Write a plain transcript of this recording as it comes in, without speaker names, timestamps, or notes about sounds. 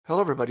Hello,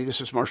 everybody. This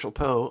is Marshall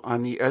Poe.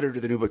 I'm the editor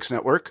of the New Books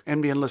Network.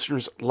 NBN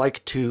listeners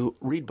like to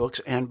read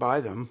books and buy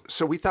them.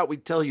 So we thought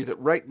we'd tell you that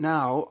right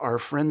now, our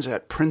friends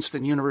at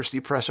Princeton University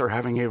Press are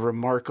having a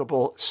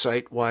remarkable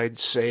site-wide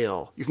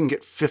sale. You can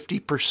get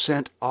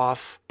 50%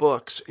 off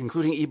books,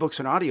 including ebooks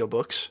and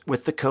audiobooks,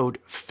 with the code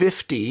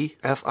 50,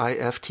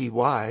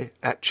 F-I-F-T-Y,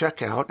 at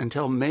checkout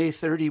until May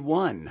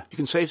 31. You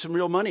can save some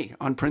real money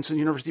on Princeton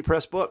University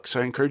Press books.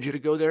 I encourage you to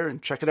go there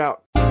and check it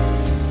out.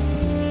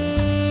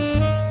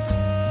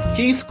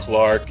 Keith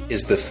Clark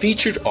is the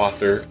featured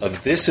author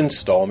of this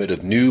installment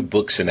of New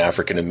Books in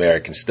African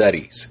American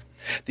Studies,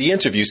 the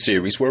interview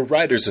series where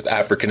writers of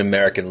African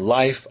American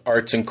life,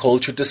 arts, and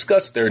culture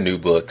discuss their new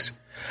books.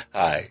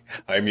 Hi,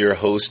 I'm your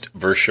host,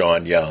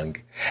 Vershawn Young,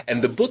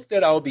 and the book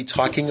that I'll be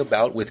talking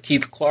about with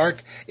Keith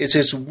Clark is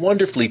his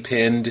wonderfully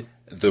penned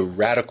The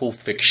Radical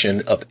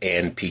Fiction of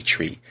Ann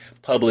Petrie,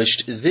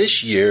 published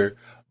this year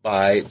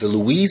by the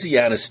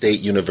Louisiana State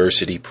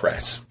University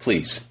Press.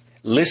 Please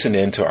listen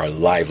in to our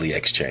lively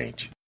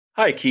exchange.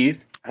 Hi, Keith.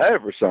 Hi,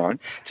 Vershawn.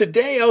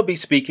 Today I'll be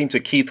speaking to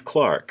Keith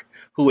Clark,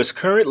 who is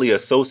currently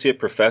Associate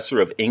Professor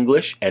of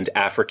English and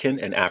African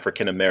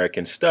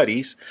American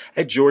Studies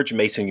at George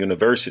Mason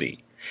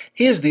University.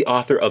 He is the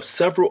author of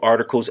several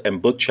articles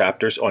and book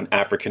chapters on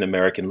African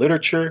American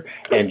literature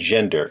and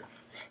gender.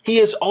 He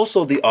is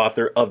also the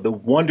author of the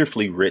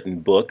wonderfully written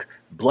book,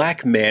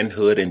 Black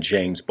Manhood and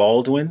James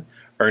Baldwin,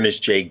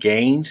 Ernest J.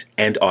 Gaines,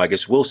 and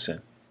August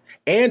Wilson.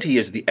 And he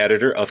is the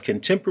editor of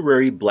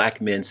Contemporary Black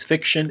Men's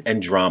Fiction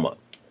and Drama.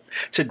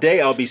 Today,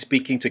 I'll be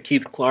speaking to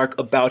Keith Clark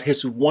about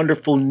his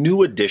wonderful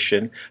new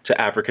addition to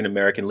African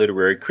American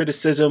literary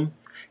criticism.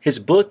 His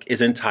book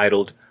is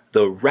entitled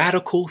The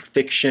Radical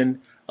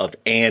Fiction of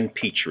Ann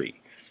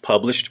Petrie,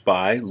 published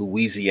by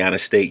Louisiana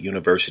State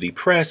University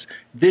Press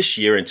this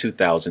year in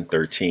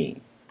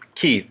 2013.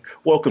 Keith,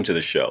 welcome to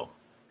the show.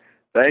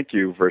 Thank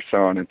you,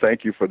 Vershawn, and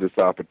thank you for this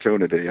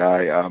opportunity.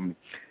 I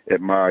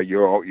admire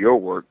your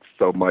work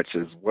so much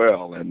as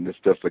well, and it's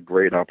just a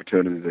great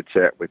opportunity to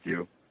chat with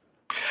you.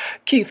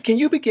 Keith, can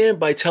you begin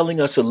by telling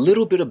us a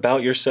little bit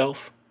about yourself?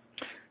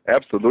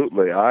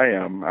 Absolutely.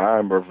 I'm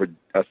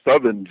a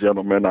Southern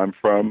gentleman. I'm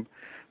from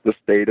the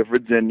state of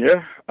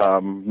Virginia,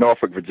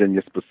 Norfolk,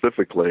 Virginia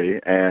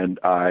specifically, and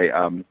I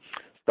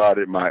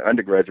started my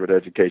undergraduate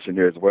education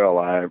here as well.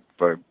 I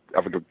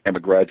am a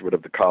graduate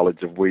of the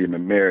College of William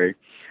and Mary,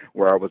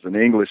 where I was an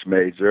English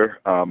major.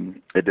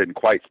 It didn't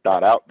quite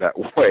start out that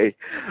way.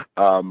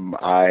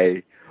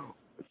 I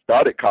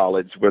started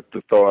college with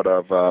the thought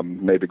of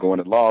maybe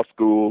going to law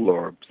school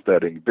or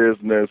studying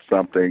business,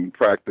 something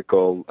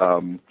practical,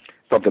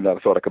 something that I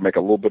thought I could make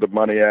a little bit of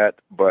money at.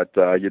 But,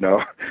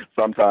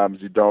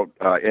 sometimes you don't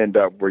end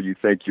up where you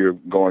think you're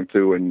going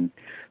to. And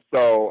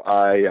so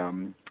I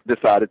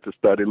decided to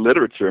study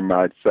literature in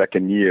my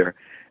second year.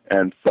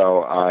 And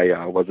so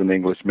I was an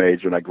English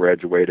major, and I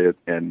graduated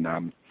in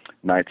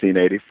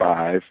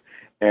 1985,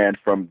 and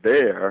from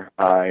there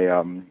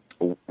I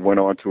went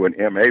on to an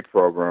MA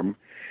program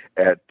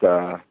at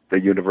the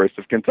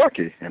University of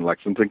Kentucky in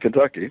Lexington,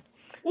 Kentucky.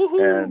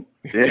 Woohoo. And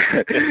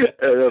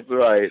that's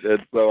right.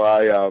 And so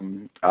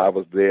I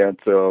was there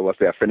until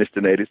I finished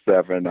in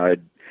 '87. I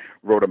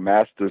wrote a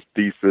master's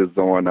thesis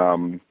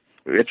on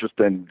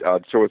interesting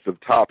choice of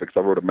topics. I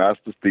wrote a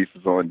master's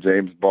thesis on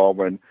James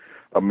Baldwin,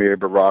 Amiri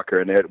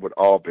Baraka, and Edward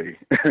Albee.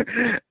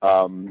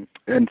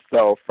 And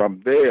so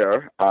from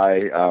there,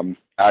 I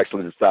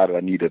actually decided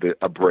I needed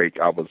a break.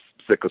 I was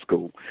sick of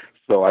school.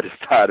 So I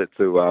decided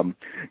to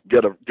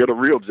get a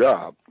real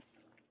job.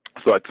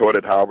 So I taught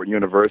at Howard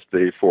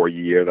University for a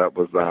year. That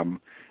was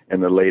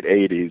in the late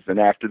 80s. And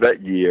after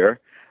that year,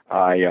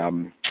 I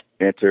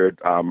entered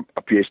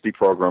a PhD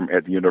program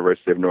at the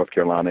University of North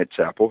Carolina at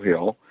Chapel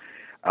Hill.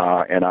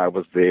 And I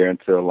was there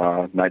until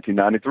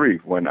 1993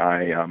 when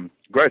I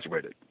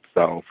graduated.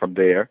 So from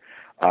there,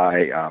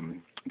 I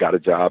got a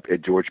job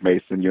at George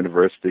Mason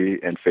University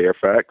in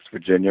Fairfax,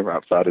 Virginia,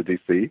 outside of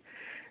D.C.,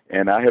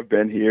 and I have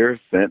been here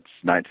since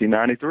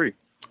 1993.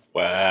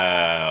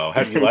 Wow.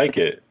 How do you like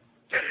it?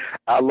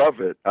 I love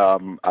it.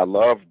 I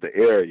love the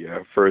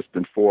area, first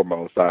and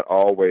foremost. I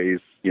always,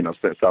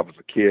 since I was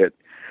a kid,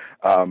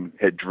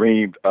 had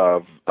dreamed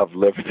of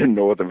living in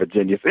Northern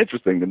Virginia. It's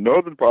interesting. The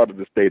northern part of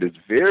the state is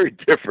very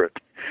different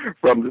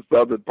from the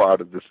southern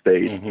part of the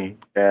state. Mm-hmm.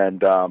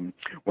 And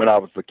when I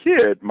was a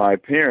kid, my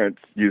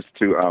parents used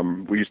to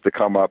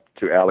come up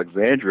to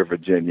Alexandria,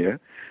 Virginia,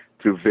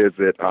 to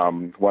visit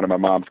one of my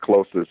mom's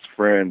closest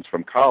friends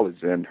from college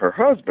and her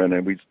husband,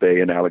 and we'd stay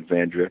in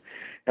Alexandria.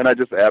 And I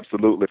just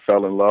absolutely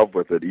fell in love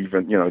with it.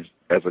 Even,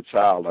 as a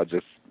child, I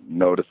just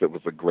noticed it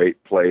was a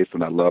great place,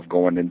 and I loved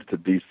going into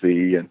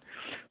D.C., and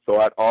so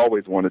I'd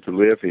always wanted to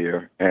live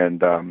here.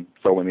 And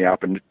so when the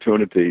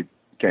opportunity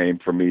came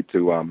for me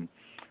to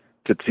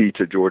teach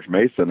at George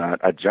Mason,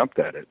 I jumped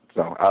at it.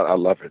 So I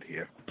love it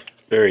here.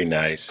 Very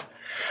nice.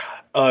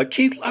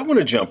 Keith, I want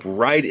to jump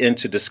right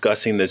into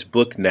discussing this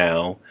book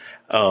now,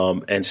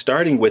 and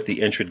starting with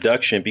the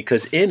introduction,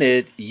 because in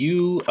it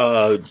you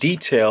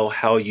detail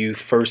how you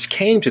first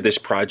came to this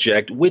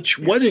project, which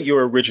wasn't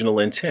your original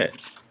intent.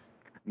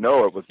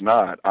 No, it was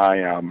not.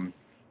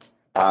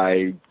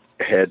 I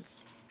had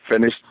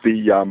finished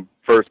the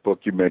first book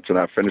you mentioned.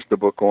 I finished the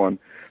book on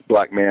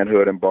Black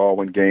manhood and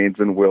Baldwin, Gaines,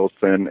 and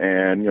Wilson,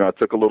 and I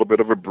took a little bit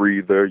of a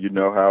breather. You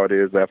know how it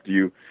is after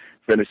you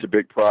finish a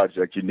big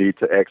project, you need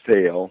to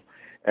exhale,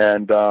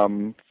 and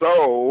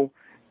so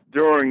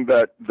during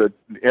the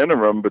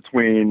interim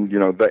between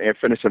and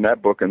finishing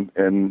that book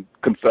and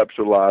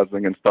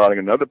conceptualizing and starting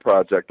another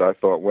project, I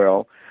thought,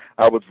 well,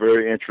 I was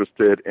very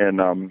interested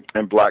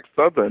in Black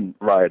Southern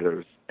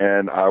writers,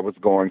 and I was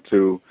going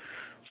to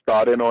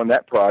start in on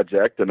that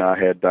project. And I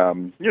had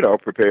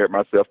prepared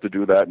myself to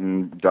do that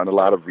and done a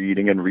lot of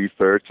reading and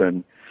research,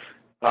 and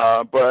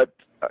but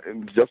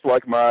just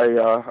like my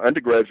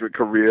undergraduate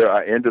career,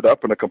 I ended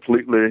up in a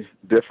completely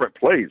different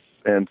place,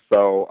 and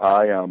so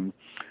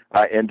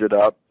I ended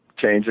up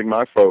changing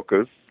my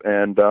focus,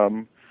 and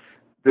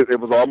it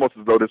was almost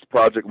as though this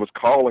project was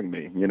calling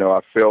me.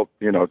 I felt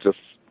just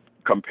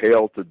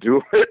compelled to do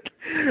it.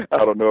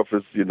 I don't know if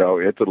it's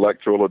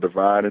intellectual or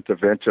divine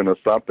intervention or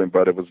something,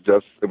 but it was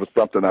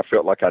something I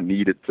felt like I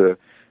needed to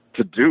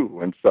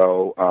do, and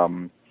so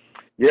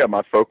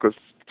my focus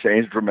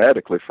changed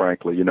dramatically.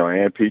 Frankly,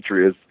 Ann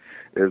Petrie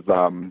is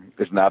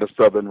not a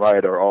Southern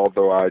writer,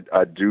 although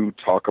I do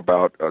talk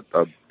about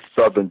a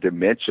Southern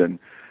dimension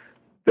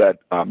that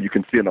you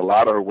can see in a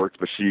lot of her works.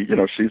 But she's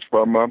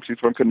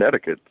from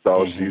Connecticut,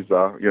 so she's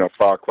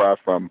far cry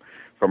from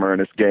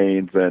Ernest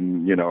Gaines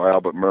and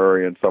Albert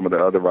Murray and some of the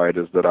other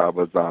writers that I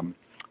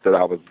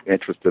was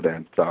interested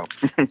in. So,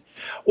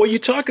 well, you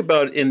talk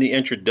about in the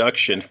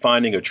introduction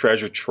finding a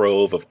treasure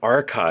trove of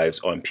archives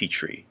on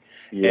Petrie,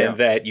 and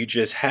that you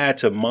just had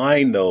to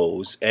mine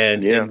those,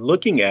 and in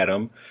looking at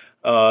them,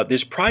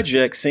 this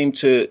project seemed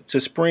to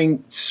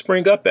spring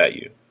up at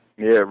you.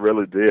 Yeah, it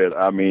really did.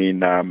 I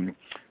mean,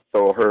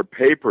 so her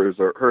papers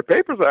are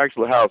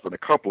actually housed in a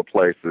couple of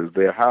places.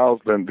 They're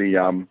housed in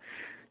the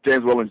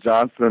James Weldon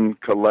Johnson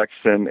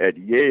collection at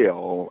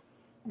Yale,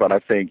 but I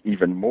think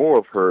even more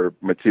of her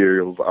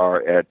materials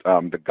are at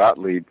the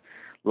Gottlieb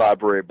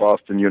Library at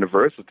Boston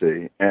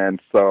University.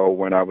 And so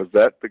when I was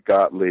at the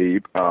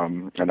Gottlieb,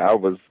 and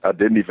I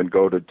didn't even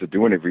go to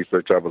do any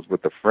research. I was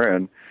with a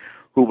friend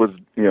who was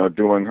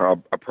doing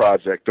a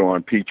project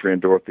on Petrie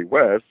and Dorothy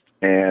West,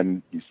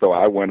 and so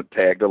I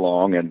tagged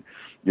along and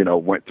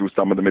went through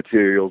some of the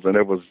materials, and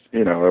it was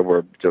there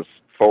were just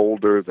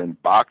folders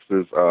and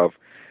boxes of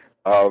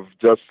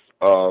just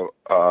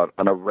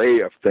an array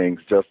of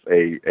things, just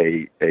a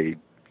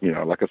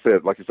like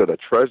you said, a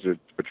treasure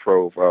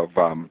trove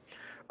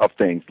of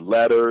things,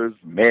 letters,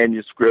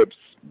 manuscripts,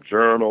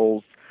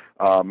 journals,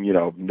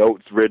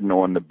 notes written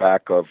on the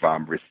back of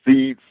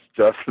receipts,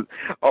 just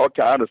all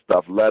kind of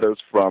stuff, letters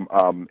from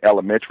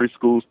elementary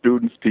school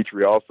students.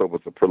 Petrie also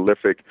was a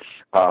prolific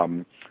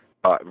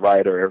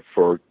writer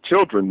for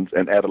children's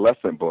and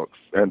adolescent books,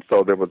 and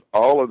so there was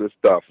all of this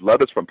stuff,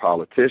 letters from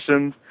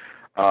politicians,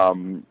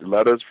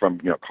 letters from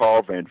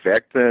Carl Van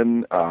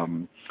Vechten.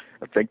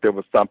 I think there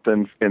was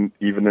something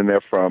even in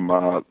there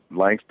from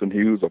Langston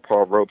Hughes or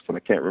Paul Robeson. I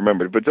can't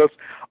remember, but just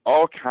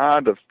all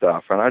kind of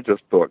stuff. And I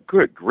just thought,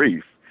 good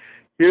grief,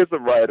 here's a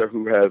writer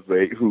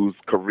whose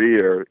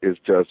career is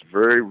just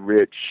very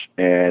rich,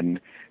 and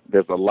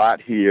there's a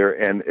lot here,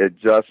 and it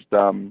just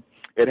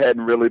it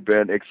hadn't really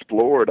been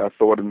explored, I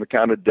thought, in the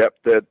kind of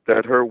depth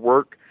that her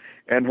work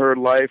and her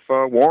life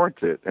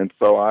warranted. And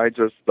so I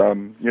just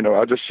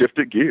I just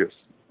shifted gears.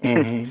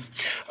 Mm-hmm.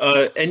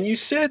 And you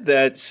said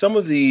that some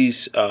of these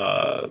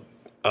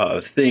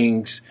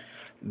things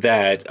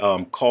that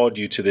called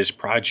you to this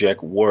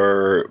project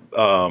were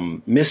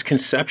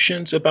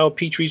misconceptions about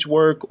Petrie's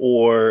work,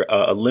 or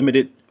a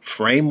limited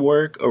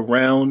framework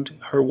around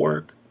her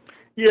work?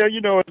 Yeah,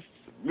 it's,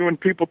 when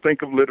people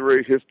think of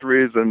literary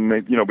histories, and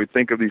we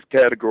think of these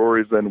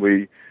categories and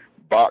we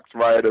box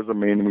writers. I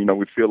mean,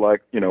 we feel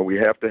like we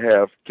have to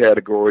have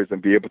categories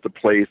and be able to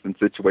place and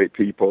situate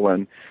people,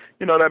 and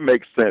that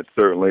makes sense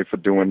certainly for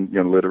doing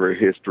literary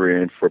history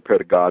and for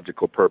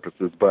pedagogical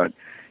purposes. But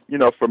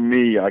for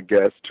me, I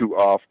guess too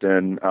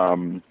often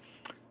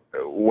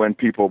when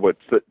people would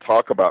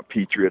talk about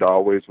Petrie, it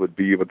always would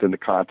be within the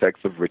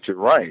context of Richard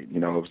Wright. It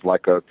was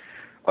like a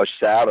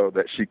shadow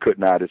that she could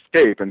not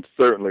escape, and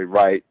certainly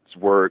Wright's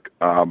work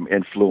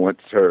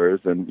influenced hers,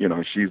 and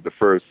she's the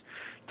first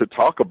to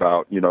talk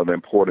about the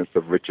importance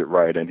of Richard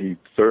Wright, and he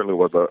certainly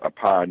was a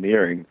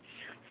pioneering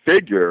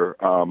figure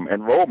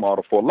and role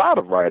model for a lot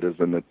of writers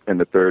in the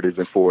 30s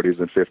and 40s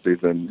and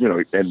 50s and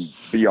and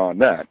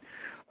beyond that.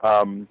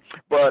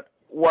 But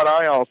what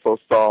I also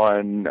saw,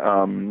 and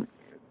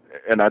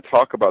I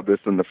talk about this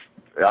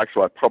I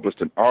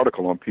published an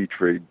article on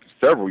Petrie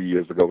several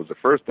years ago. It was the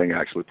first thing I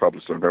actually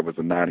published on her, was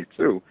in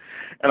 '92,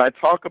 and I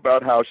talk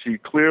about how she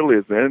clearly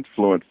is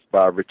influenced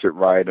by Richard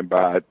Wright and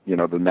by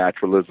the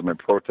naturalism and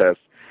protest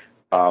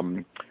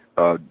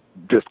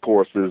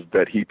discourses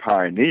that he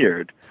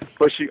pioneered,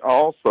 but she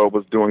also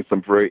was doing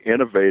some very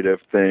innovative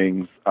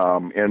things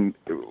beyond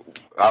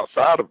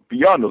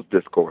those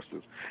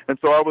discourses. And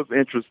so I was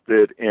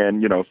interested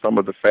in, some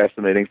of the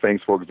fascinating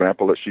things, for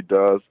example, that she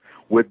does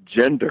with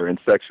gender and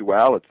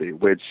sexuality,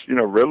 which,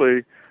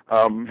 really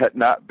had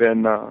not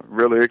been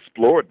really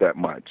explored that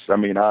much. I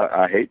mean,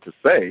 I hate to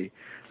say,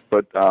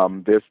 but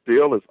there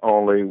still is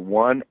only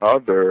one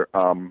other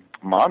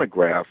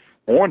monograph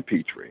on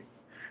Petrie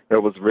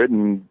that was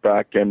written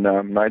back in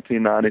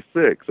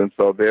 1996, and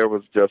so there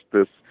was just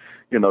this,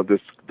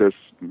 this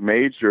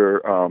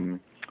major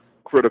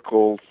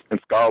critical and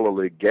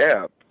scholarly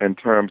gap in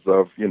terms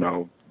of,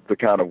 the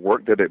kind of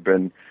work that had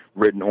been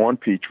written on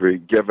Petrie,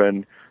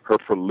 given her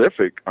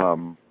prolific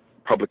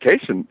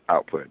publication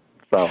output.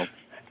 So.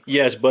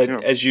 Yes, but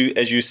as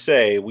you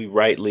say, we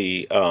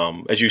rightly,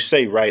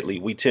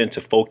 we tend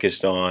to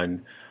focus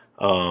on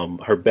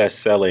her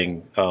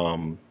best-selling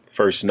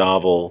first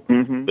novel,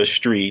 The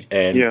Street,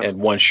 and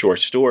one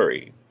short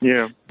story.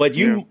 Yeah. But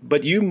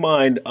you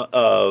mind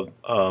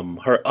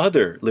her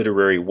other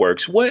literary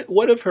works?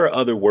 What of her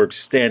other works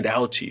stand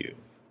out to you?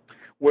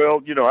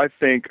 Well, I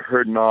think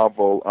her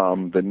novel,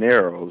 The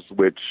Narrows,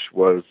 which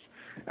was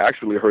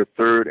actually her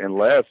third and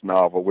last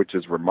novel, which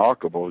is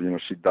remarkable.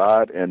 She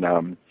died in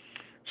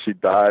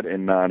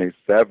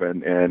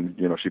 1997, and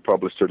she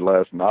published her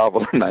last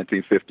novel in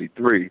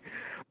 1953.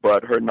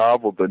 But her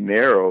novel, The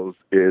Narrows,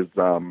 is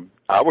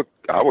I would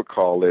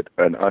call it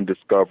an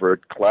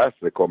undiscovered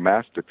classic or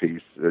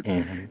masterpiece.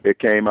 It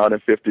came out in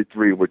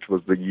 '53, which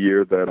was the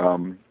year that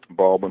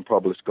Baldwin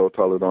published Go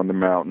Tell It on the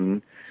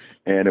Mountain,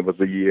 and it was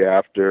a year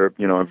after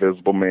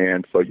Invisible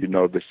Man. So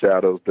the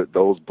shadows that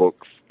those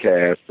books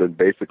cast and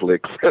basically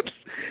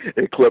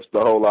eclipsed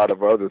a whole lot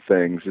of other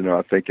things.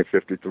 I think in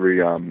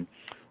 '53.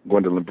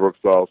 Gwendolyn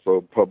Brooks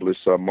also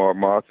published Mark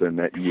Martin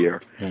that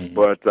year.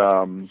 But,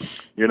 and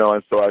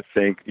so I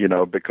think,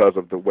 because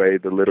of the way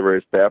the literary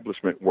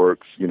establishment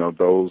works,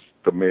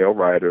 the male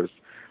writers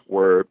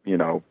were,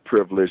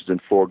 privileged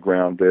and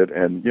foregrounded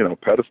and,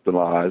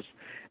 pedestalized.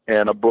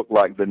 And a book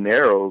like The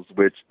Narrows,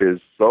 which is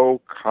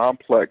so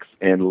complex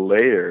and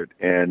layered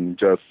and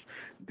just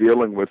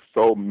dealing with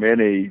so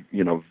many,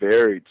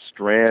 varied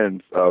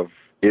strands of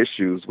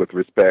issues with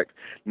respect,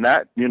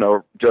 not,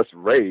 just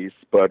race,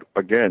 but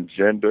again,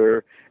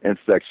 gender and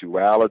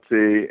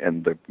sexuality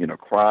and the,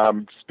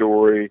 crime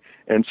story.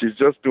 And she's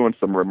just doing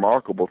some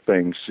remarkable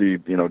things. She,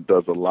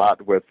 does a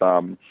lot with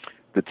the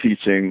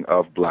teaching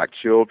of black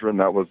children.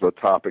 That was a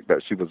topic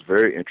that she was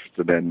very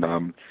interested in.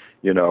 I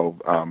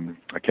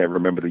can't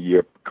remember the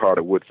year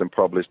Carter Woodson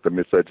published The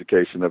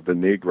Miseducation of the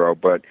Negro,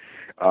 but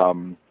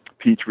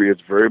Petrie is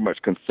very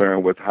much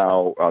concerned with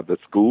how the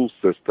school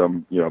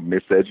system,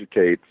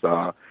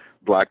 miseducates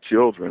black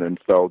children, and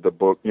so the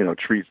book,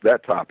 treats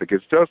that topic.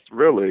 It's just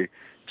really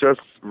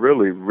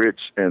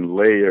rich and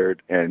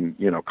layered and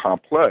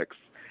complex,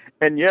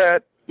 and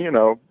yet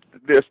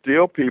there's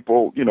still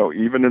people,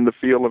 even in the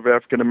field of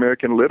African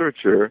American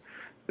literature,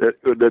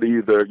 that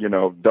either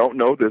don't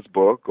know this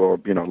book or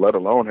let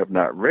alone have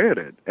not read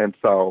it, and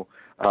so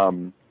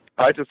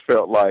I just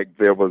felt like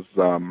there was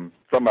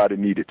somebody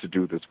needed to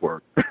do this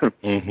work.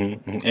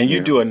 And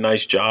you do a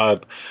nice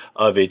job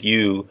of it.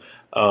 You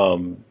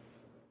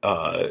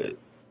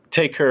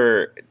take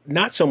her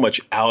not so much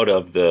out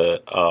of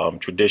the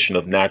tradition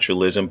of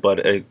naturalism, but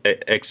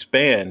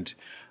expand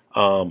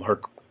her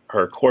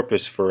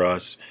corpus for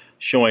us,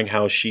 showing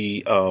how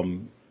she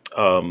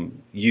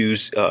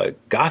used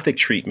Gothic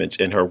treatments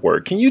in her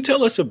work. Can you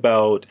tell us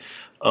about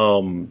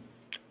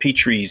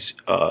Petrie's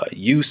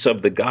use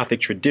of the Gothic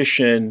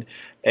tradition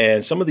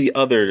and some of the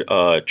other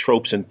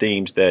tropes and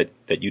themes that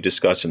you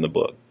discuss in the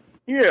book?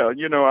 Yeah,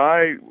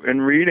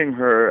 in reading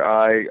her,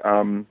 I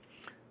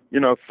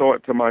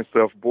thought to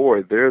myself,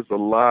 boy, there's a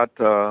lot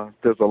of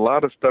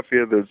stuff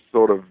here that's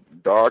sort of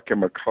dark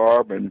and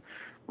macabre and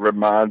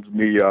reminds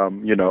me, of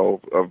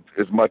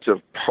as much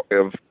of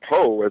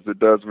Poe as it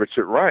does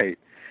Richard Wright.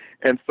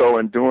 And so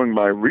in doing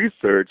my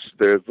research,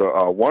 there's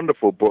a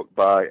wonderful book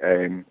by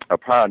a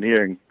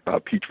pioneering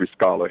Petrie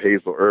scholar,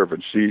 Hazel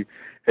Irvin.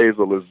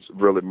 Hazel is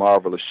really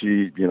marvelous.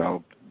 She,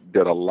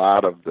 did a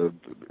lot of the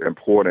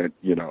important,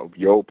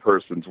 Yo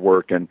person's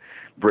work and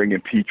bringing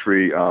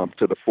Petrie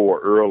to the fore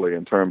early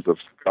in terms of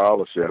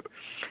scholarship.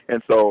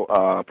 And so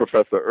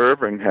Professor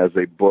Irvin has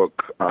a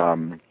book,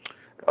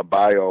 a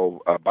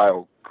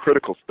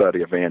biocritical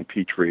study of Ann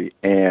Petrie,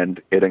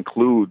 and it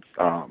includes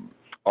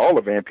all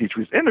of Ann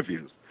Petrie's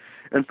interviews.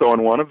 And so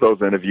in one of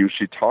those interviews,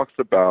 she talks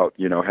about,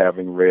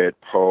 having read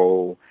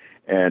Poe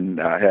and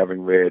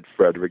having read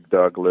Frederick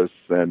Douglass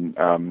and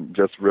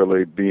just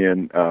really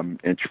being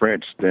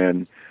entrenched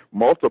in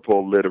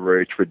multiple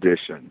literary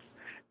traditions.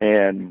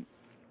 And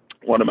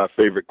one of my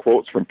favorite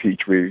quotes from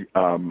Petrie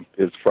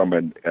is from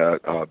an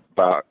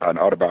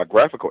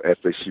autobiographical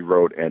essay she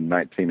wrote in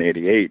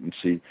 1988, and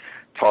she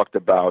talked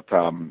about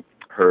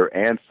her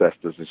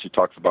ancestors, and she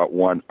talks about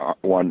one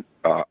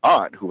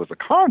aunt who was a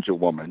conjure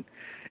woman.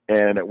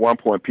 And at one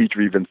point,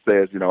 Petrie even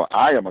says,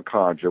 I am a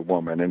conjure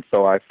woman. And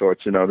so I thought,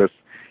 this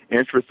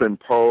interest in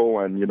Poe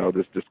and,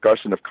 this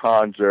discussion of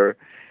conjure.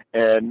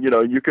 And,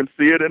 you can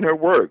see it in her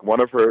work. One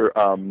of her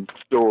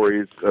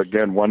stories,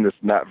 again, one that's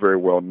not very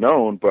well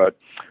known, but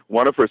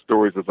one of her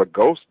stories is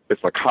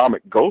it's a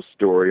comic ghost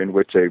story in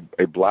which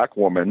a black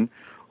woman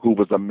who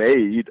was a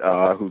maid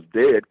who's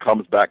dead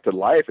comes back to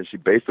life, and she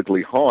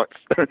basically haunts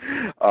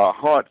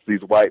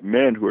these white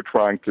men who are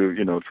trying to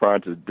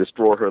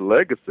destroy her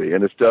legacy.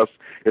 And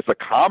it's a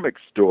comic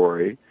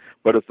story,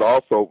 but it's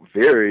also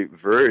very,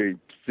 very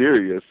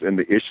serious in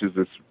the issues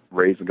it's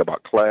raising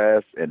about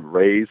class and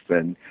race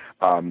and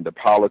the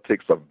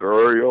politics of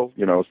burial.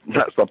 It's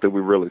not something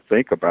we really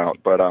think about.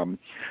 But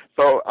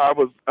so I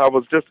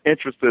was just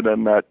interested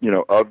in that,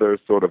 other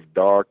sort of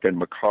dark and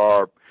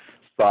macabre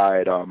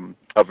side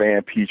of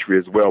Ann Petrie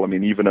as well. I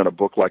mean, even in a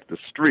book like The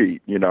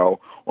Street,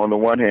 on the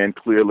one hand,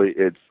 clearly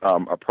it's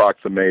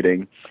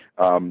approximating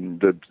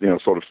the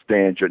sort of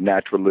standard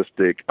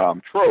naturalistic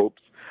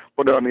tropes.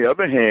 But on the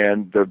other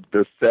hand,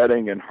 the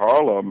setting in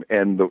Harlem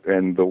and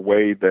the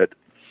way that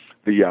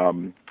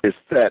is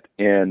set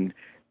in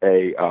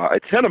a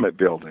tenement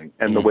building,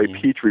 and the way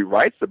Petrie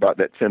writes about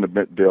that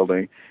tenement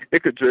building,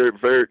 it could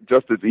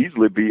just as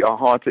easily be a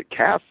haunted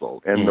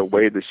castle, and the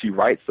way that she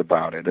writes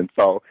about it. And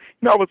so,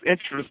 I was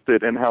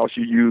interested in how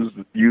she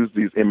used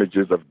these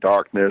images of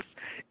darkness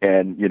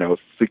and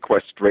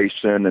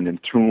sequestration and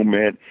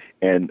entombment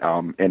and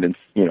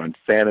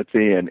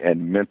insanity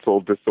and mental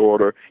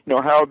disorder.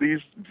 How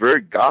these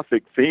very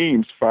Gothic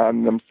themes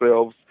find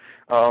themselves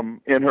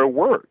in her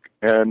work.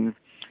 And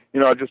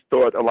I just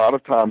thought a lot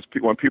of times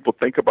when people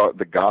think about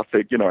the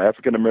Gothic,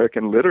 African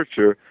American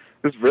literature,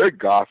 it's very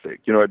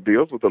Gothic. It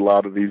deals with a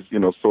lot of these,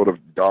 sort of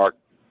dark,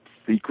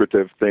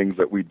 secretive things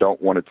that we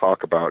don't want to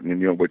talk about,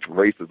 and which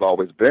race has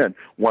always been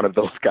one of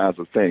those kinds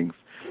of things.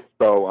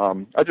 So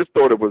I just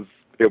thought it was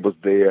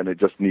there, and it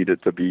just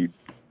needed to be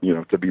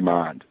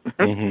mined.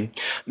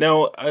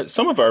 Now,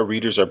 some of our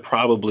readers are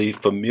probably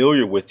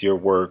familiar with your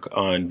work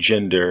on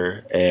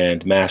gender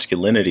and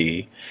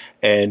masculinity,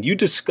 and you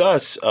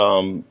discuss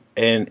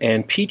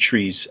and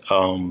Petrie's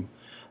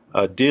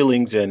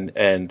dealings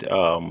and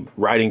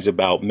writings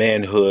about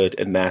manhood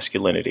and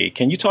masculinity.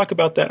 Can you talk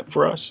about that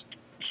for us?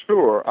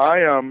 Sure. I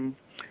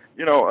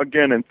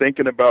again, in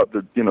thinking about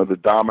the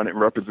dominant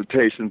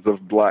representations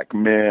of black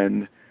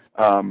men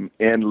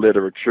in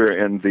literature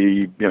in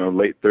the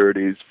late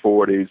 30s,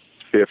 40s,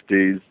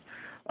 50s,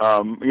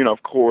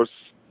 of course,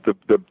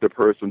 the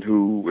person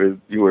who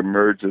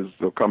emerges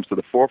or comes to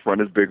the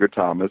forefront is Bigger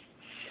Thomas,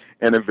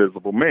 an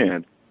Invisible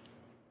Man,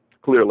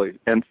 clearly.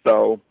 And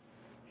so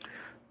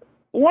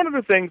one of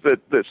the things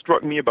that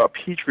struck me about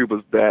Petrie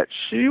was that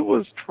she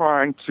was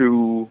trying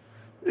to,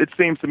 it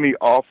seems to me,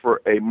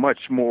 offer a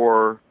much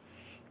more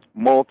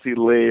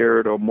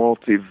multi-layered or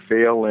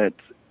multivalent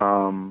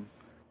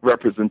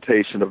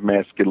representation of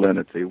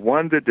masculinity,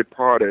 one that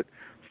departed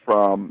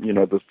from,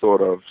 the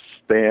sort of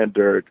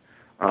standard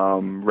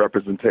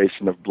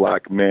representation of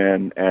black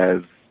men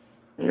as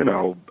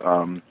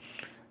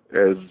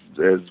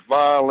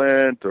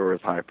violent or as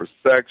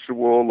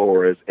hypersexual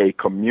or as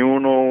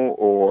acommunal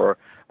or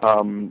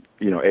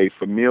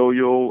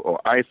afamilial or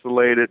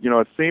isolated.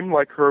 It seemed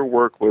like her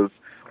work was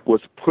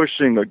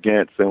pushing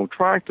against and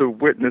trying to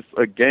witness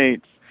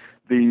against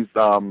these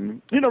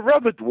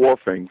rather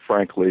dwarfing,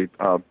 frankly,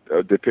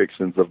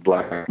 depictions of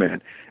black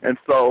men. And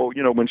so,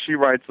 when she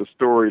writes a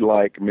story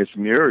like Miss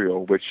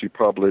Muriel, which she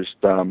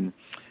published in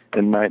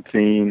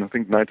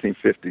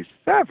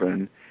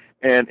 1957,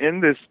 and in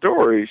this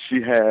story,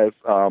 she has,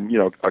 a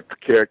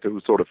character who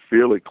sort of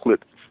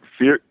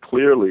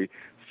clearly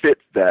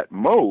fits that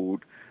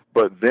mode.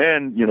 But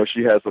then,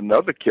 she has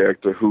another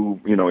character who,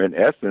 in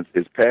essence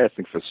is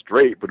passing for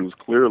straight, but who's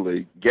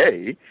clearly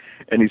gay.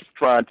 And he's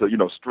trying to,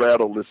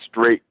 straddle this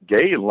straight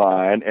gay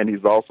line. And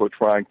he's also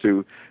trying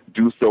to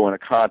do so in a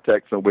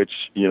context in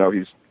which,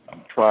 he's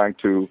trying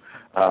to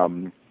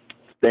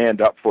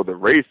stand up for the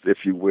race,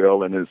 if you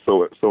will. And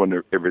so it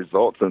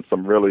results in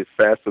some really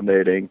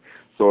fascinating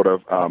sort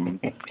of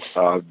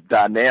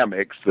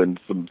dynamics and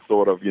some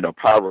sort of,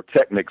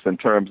 pyrotechnics in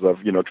terms of,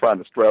 trying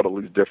to straddle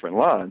these different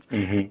lines.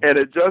 And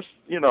it just,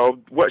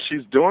 what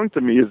she's doing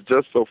to me is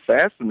just so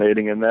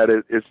fascinating in that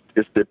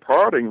it's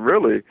departing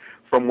really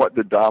from what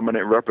the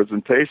dominant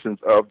representations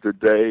of the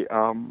day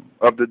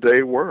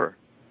were.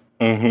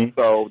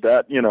 So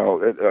that,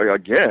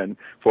 again,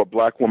 for a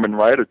black woman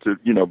writer to,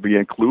 be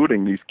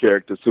including these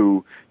characters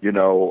who,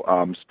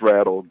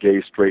 straddle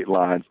gay straight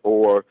lines,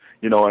 or,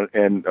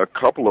 and a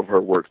couple of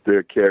her works, there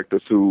are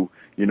characters who,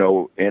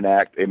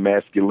 enact a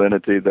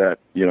masculinity that,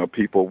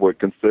 people would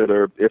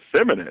consider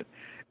effeminate.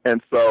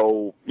 And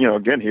so,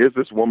 again, here's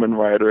this woman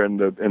writer in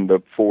the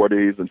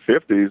 40s and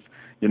 50s,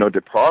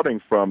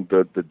 departing from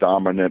the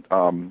dominant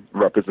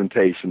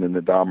representation and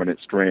the dominant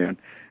strand.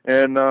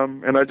 And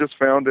I just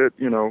found it,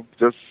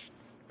 just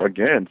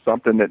again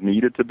something that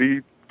needed to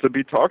be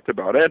talked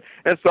about, and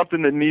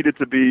something that needed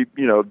to be,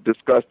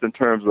 discussed in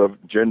terms of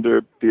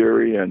gender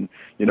theory and,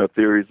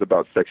 theories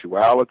about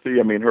sexuality.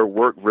 I mean, her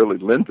work really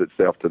lends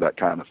itself to that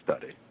kind of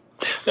study.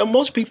 Now,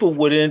 most people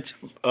wouldn't,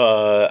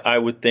 I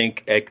would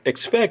think,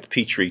 expect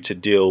Petrie to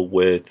deal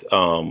with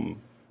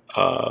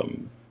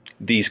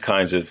these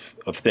kinds of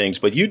things,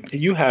 but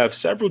you have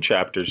several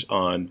chapters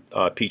on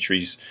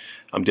Petrie's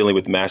dealing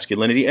with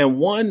masculinity, and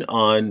one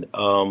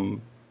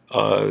on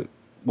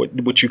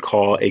what you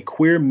call a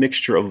queer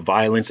mixture of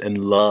violence and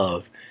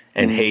love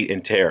and hate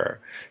and terror.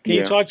 Can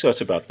you talk to us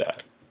about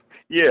that?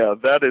 Yeah,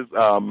 that is.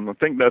 I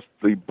think that's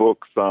the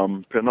book's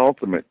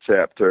penultimate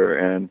chapter,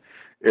 and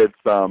it's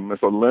a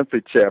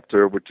lengthy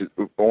chapter, which is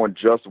on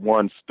just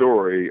one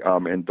story,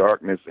 in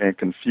Darkness and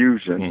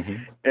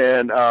Confusion.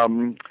 And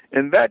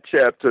in that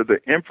chapter, the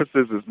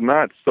emphasis is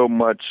not so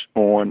much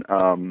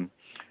on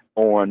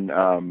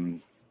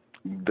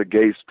the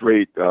gay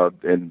straight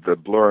and the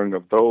blurring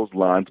of those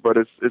lines, but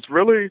it's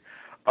really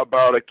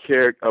about a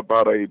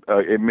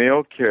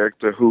male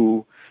character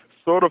who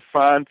sort of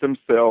finds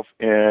himself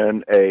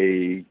in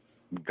a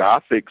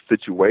gothic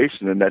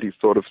situation, and that he's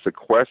sort of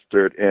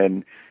sequestered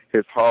in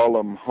his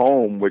Harlem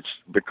home, which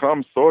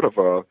becomes sort of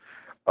a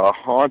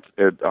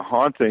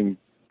haunting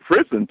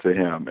prison to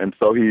him. And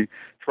so he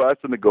tries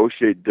to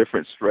negotiate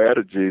different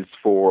strategies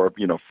for,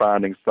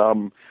 finding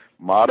some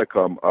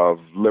modicum of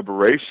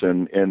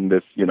liberation in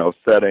this,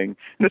 setting.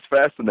 And it's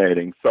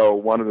fascinating. So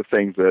one of the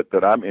things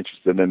that I'm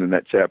interested in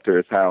that chapter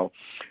is how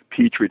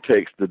Petrie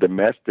takes the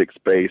domestic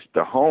space,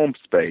 the home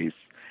space,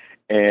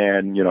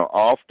 and,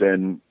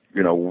 often,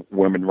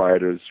 women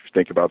writers,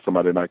 think about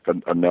somebody like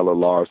Nella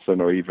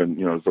Larson or even,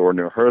 Zora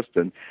Neale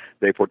Hurston,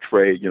 they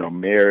portray,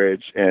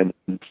 marriage and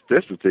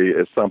domesticity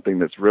as something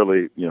that's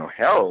really,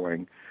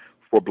 harrowing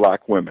for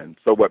black women.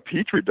 So what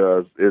Petrie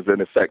does is,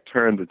 in effect,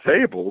 turn the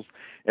tables.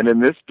 And in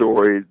this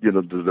story,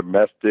 the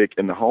domestic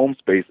and the home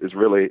space is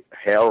really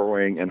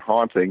harrowing and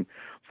haunting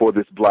for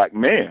this black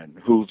man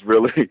who's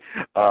really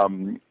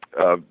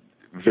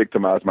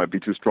victimized might be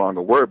too strong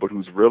a word, but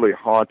who's really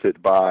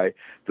haunted by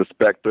the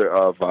specter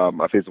of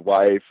his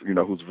wife,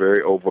 who's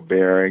very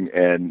overbearing,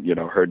 and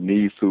her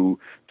niece who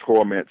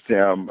torments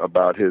him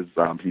about his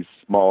he's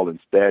small in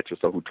stature,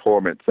 so who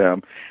torments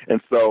him.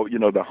 And so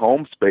the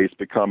home space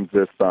becomes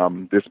this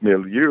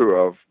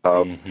milieu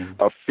of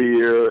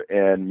fear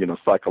and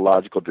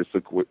psychological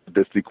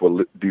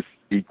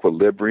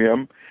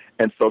disequilibrium.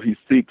 And so he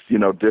seeks,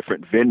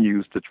 different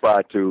venues to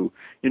try to,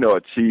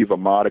 achieve a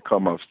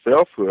modicum of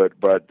selfhood.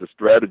 But the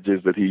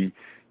strategies that he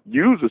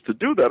uses to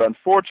do that,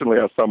 unfortunately,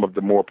 are some of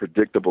the more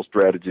predictable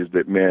strategies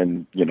that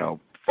men,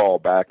 fall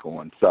back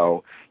on.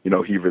 So,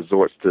 he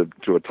resorts to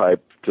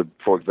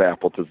for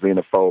example, to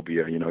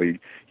xenophobia.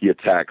 He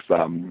attacks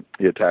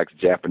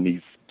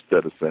Japanese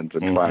citizens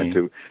and trying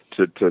to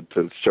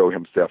show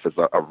himself as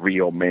a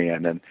real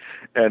man.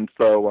 And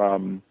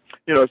so,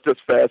 it's just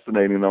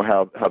fascinating,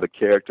 how the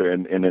character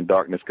in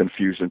Darkness,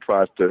 Confusion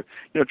tries to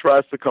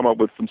come up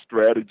with some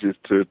strategies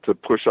to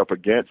push up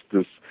against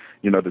this,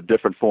 the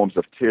different forms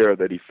of terror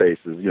that he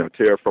faces,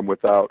 terror from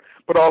without,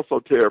 but also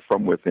terror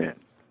from within.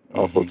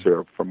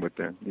 Terror from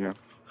within, yeah.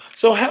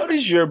 So how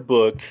does your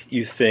book,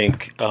 you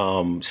think,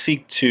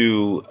 seek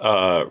to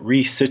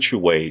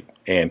resituate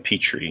Ann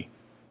Petrie?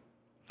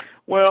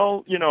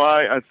 Well,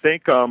 I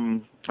think, I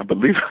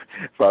believe,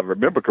 if I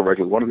remember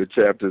correctly, one of the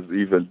chapters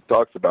even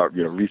talks about,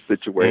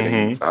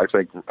 resituating, I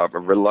think, a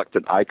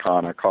reluctant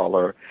icon, I call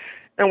her.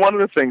 And one of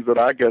the things that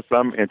I guess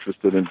I'm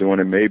interested in doing,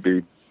 and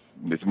maybe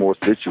it's more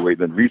situate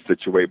than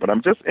resituate, but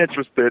I'm just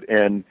interested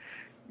in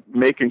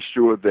making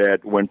sure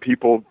that when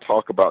people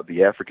talk about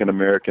the African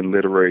American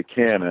literary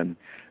canon,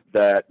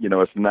 that,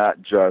 it's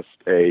not just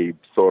a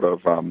sort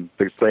of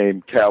the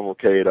same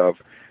cavalcade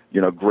of,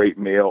 great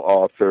male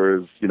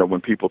authors. When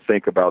people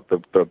think about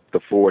the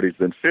 40s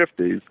and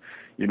 50s,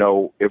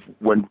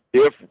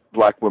 if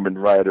black women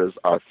writers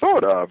are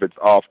thought of, it's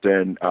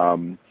often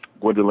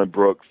Gwendolyn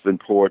Brooks in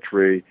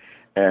poetry,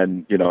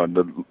 and in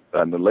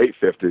the late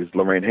 50s,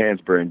 Lorraine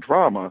Hansberry in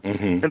drama.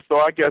 And so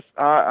I guess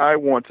I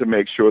want to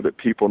make sure that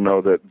people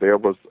know that there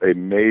was a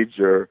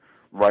major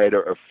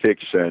writer of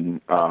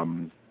fiction,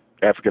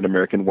 African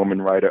American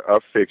woman writer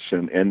of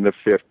fiction in the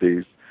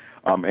 50s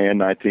and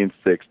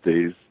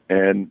 1960s.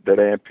 And that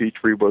Ann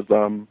Petrie was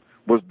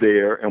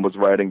there and was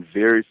writing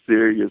very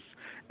serious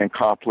and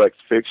complex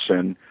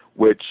fiction,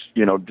 which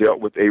dealt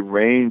with a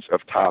range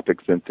of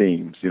topics and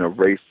themes.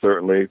 Race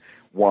certainly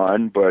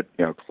one, but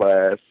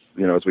class.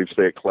 As we've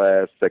said,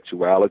 class,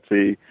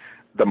 sexuality,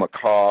 the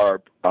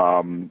macabre.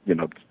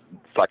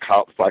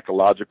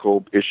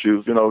 Psychological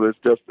issues. There's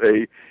just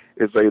a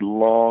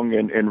long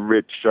and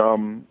rich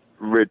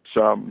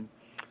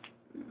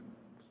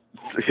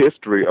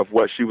history of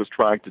what she was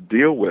trying to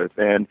deal with.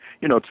 And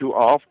too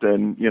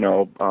often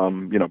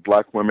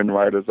black women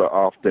writers are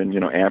often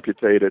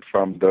amputated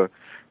from the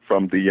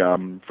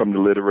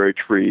literary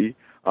tree,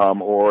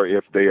 or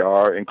if they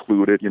are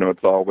included,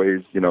 it's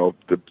always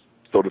the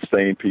sort of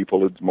same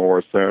people as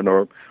Morrison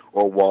or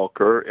or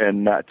Walker,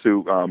 and not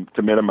to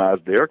minimize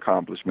their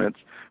accomplishments.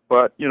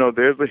 But,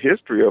 there's a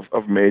history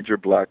of major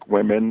black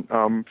women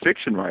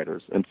fiction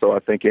writers. And so I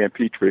think Ann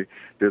Petrie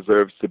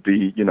deserves to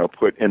be,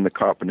 put in the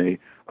company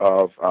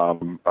of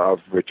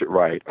Richard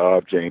Wright,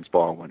 of James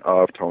Baldwin,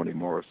 of Toni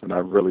Morrison. I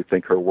really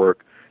think her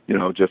work,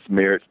 just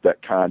merits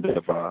that kind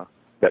of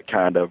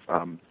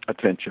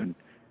attention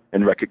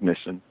and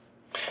recognition.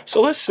 So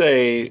let's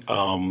say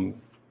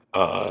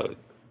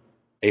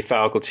a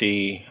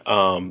faculty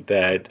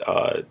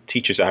that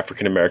teaches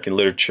African American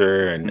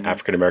literature and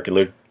African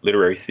American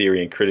literary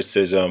theory and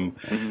criticism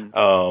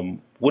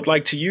would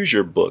like to use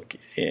your book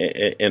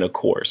in a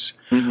course.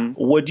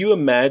 Would you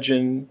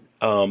imagine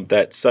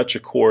that such a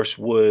course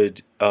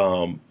would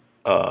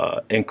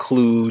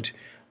include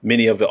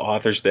many of the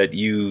authors that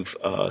you've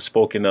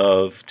spoken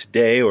of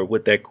today, or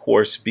would that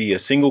course be a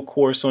single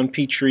course on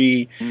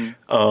Petrie?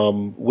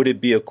 Would it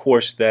be a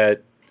course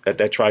that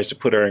tries to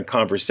put her in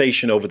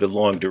conversation over the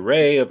longue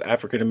durée of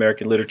African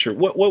American literature?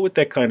 What would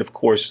that kind of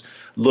course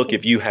look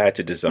if you had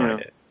to design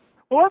it?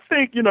 Well, I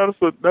think,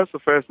 that's a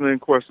fascinating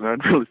question. I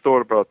hadn't really thought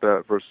about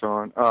that,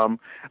 Vershawn.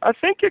 I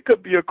think it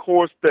could be a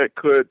course that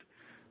could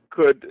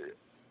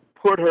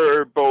put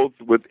her both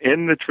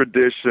within the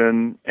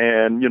tradition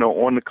and,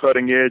 on the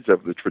cutting edge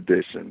of the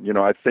tradition.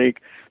 I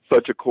think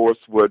such a course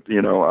would,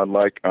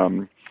 unlike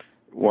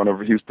one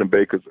of Houston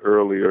Baker's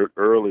earliest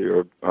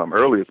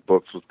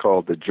books was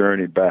called The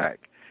Journey Back.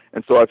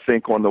 And so I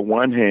think on the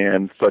one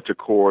hand, such a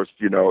course,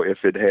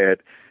 if it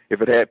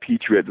had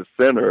Petrie at the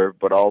center,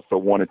 but also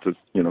wanted to,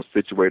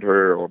 situate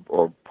her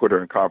or put her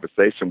in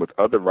conversation with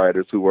other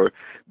writers who were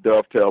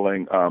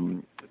dovetailing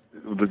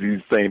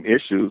these same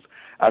issues,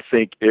 I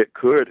think it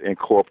could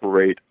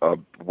incorporate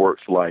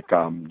works like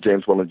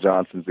James Weldon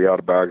Johnson's The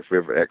Autobiography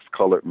of an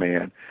Ex-Colored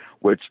Man,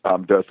 which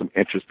does some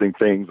interesting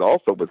things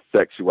also with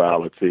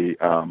sexuality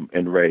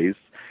and race,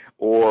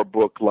 or a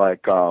book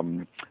like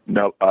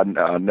Nella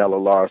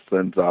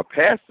Larson's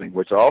Passing,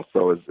 which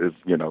also is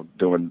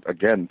doing,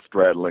 again,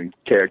 straddling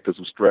characters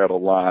who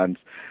straddle lines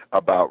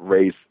about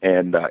race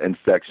and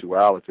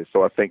sexuality.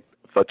 So I think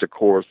such a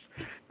course,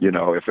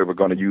 if it were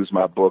going to use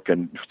my book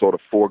and sort of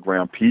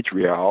foreground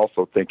Petrie, I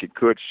also think it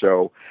could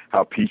show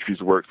how Petrie's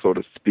work sort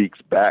of speaks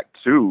back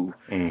to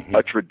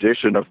a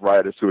tradition of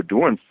writers who are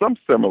doing some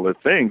similar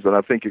things. And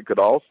I think it could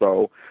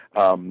also,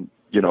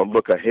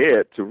 look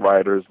ahead to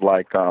writers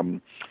like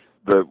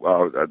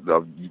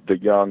the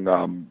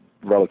young,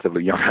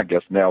 relatively young, I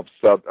guess now,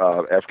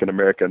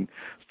 African-American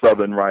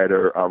Southern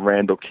writer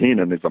Randall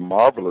Keenan is a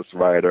marvelous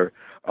writer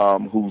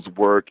whose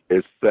work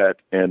is set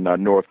in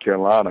North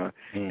Carolina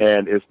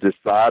and is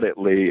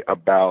decidedly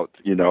about,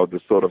 the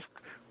sort of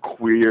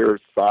queer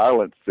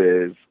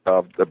silences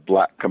of the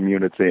black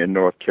community in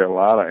North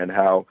Carolina and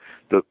how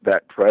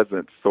that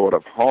presence sort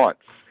of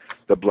haunts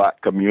the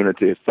black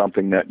community is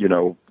something that,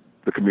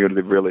 the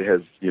community really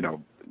has,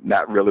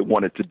 not really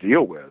wanted to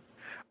deal with.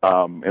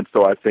 And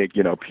so I think,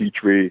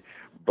 Petrie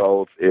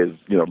both is,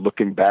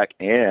 looking back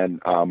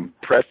and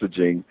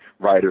presaging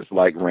writers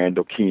like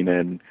Randall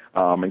Keenan,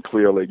 and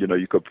clearly,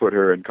 you could put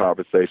her in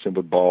conversation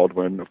with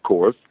Baldwin, of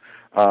course.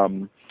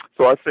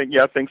 So I think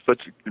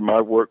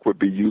my work would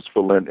be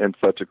useful in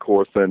such a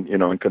course, and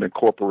and can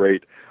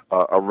incorporate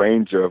a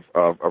range of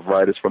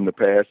writers from the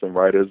past and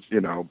writers,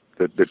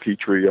 that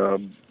Petrie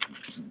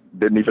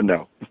didn't even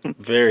know.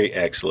 Very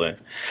excellent.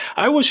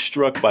 I was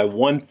struck by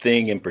one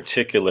thing in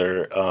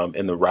particular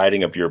in the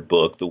writing of your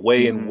book, the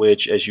way in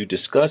which, as you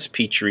discuss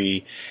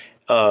Petrie,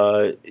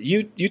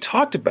 you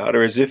talked about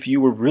her as if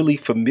you were really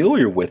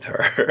familiar with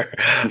her,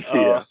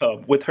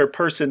 with her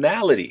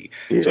personality.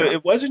 Yeah. So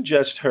it wasn't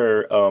just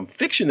her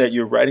fiction that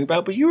you're writing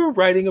about, but you were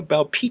writing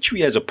about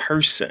Petrie as a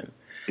person.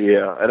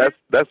 Yeah, and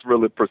that's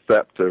really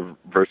perceptive,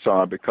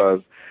 Vershawn,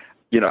 because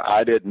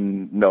I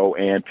didn't know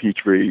Ann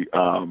Petrie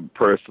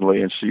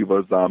personally, and she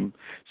wasn't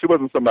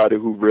somebody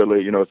who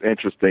really, it's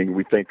interesting.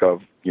 We think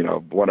of,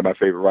 one of my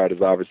favorite writers,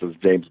 obviously, is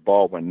James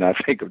Baldwin, and I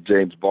think of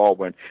James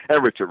Baldwin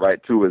and Richard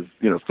Wright too as,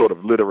 sort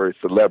of literary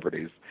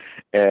celebrities.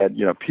 And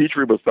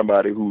Petrie was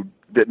somebody who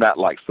did not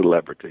like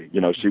celebrity.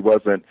 She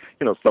wasn't,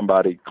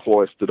 somebody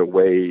cloistered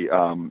away,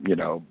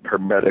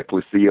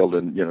 hermetically sealed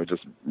and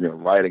just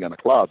writing in a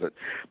closet.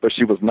 But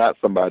she was not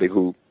somebody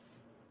who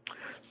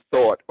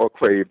sought or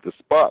craved the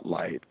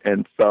spotlight.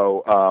 And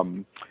so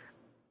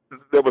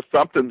there was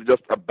something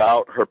just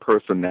about her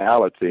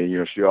personality.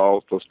 She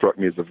also struck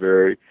me as a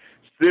very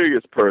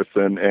serious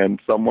person and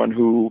someone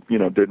who,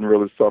 didn't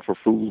really suffer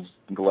fools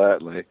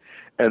gladly.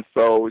 And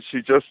so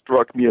she just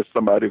struck me as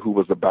somebody who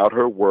was about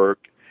her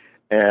work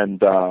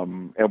and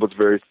was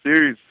very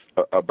serious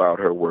about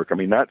her work. I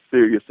mean, not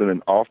serious in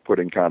an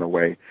off-putting kind of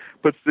way,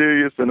 but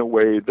serious in a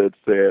way that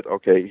said,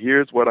 okay,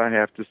 here's what I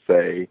have to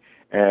say,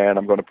 and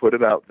I'm going to put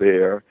it out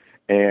there,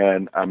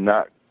 and I'm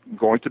not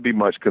going to be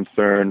much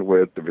concerned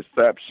with the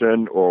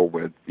reception or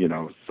with,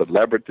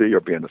 celebrity or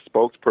being a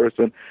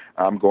spokesperson.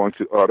 I'm going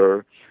to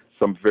utter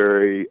some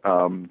very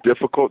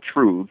difficult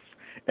truths,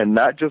 and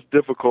not just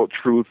difficult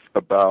truths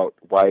about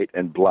white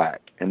and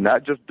black, and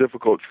not just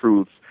difficult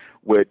truths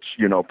which,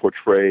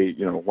 portray,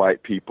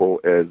 white people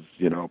as,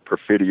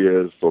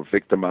 perfidious or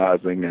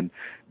victimizing and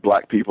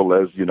black people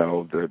as,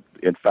 the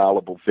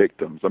infallible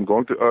victims. I'm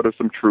going to utter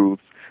some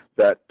truths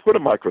that put a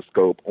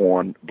microscope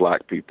on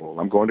black people.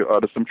 I'm going to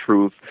utter some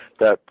truths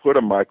that put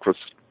a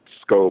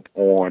microscope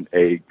on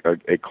a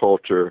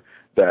culture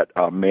that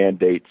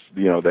mandates,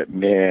 that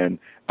men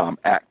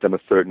act in a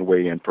certain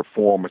way and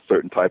perform a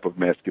certain type of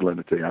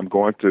masculinity. I'm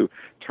going to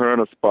turn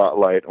a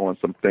spotlight on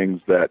some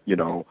things that,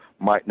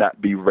 might not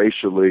be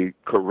racially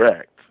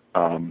correct.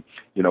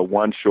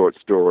 One short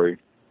story,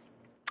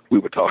 we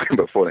were talking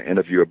before the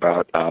interview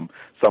about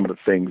some of the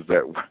things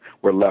that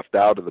were left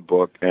out of the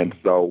book. And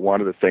so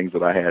one of the things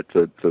that I had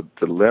to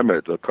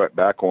limit or cut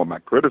back on my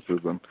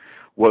criticism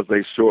was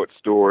a short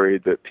story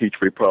that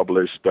Petrie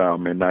published in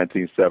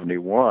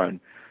 1971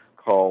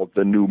 called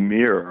The New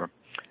Mirror.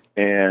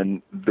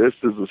 And this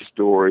is a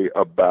story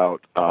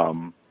about,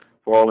 for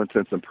all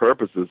intents and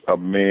purposes, a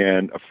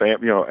man,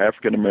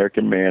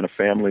 African-American man, a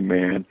family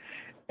man,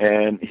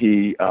 and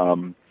he,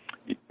 and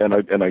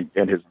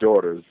his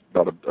daughters,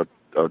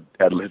 about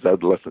his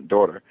adolescent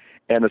daughter.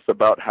 And it's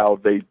about how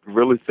they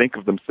really think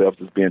of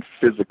themselves as being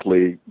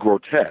physically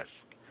grotesque.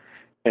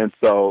 And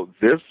so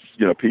this,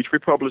 Petrie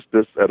published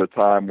this at a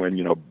time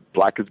when,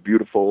 black is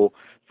beautiful,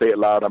 say it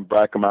loud, I'm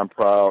black and I'm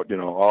proud,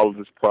 all of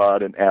this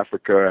pride in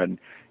Africa and,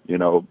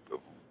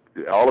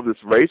 all of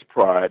this race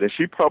pride. And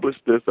she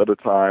published this at a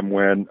time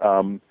when,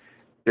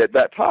 at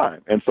that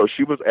time. And so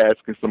she was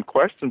asking some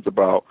questions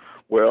about,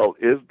 well,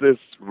 is this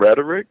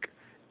rhetoric?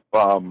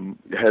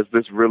 Has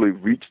this really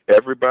reached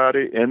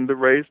everybody in the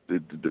race?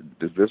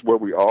 Is this where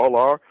we all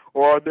are?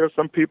 Or are there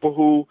some people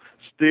who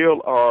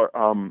still are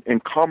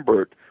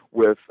encumbered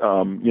with,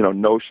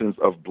 notions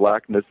of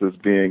blackness as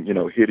being,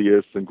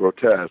 hideous and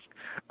grotesque?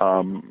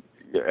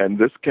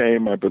 And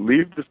I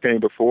believe this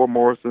came before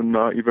Morrison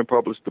even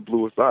published The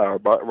Bluest Eye, or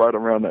right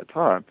around that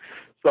time.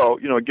 So,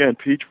 again,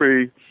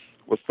 Petrie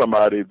was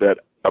somebody that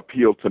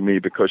appealed to me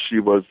because she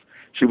was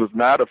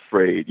not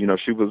afraid.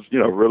 She was,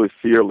 really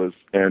fearless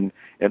and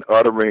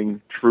uttering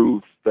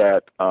truths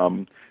that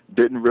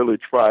didn't really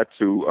try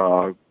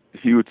to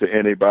hew to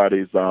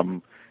anybody's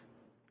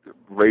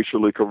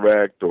racially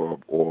correct or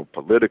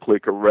politically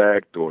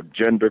correct or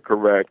gender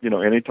correct,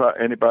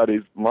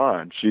 anybody's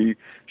line. She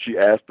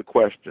asked the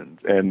questions,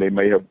 and they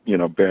may have,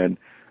 been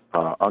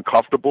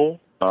uncomfortable,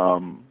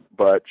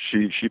 but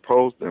she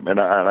posed them. And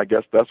I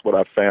guess that's what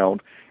I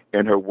found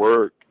in her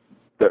work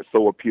that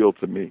so appealed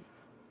to me.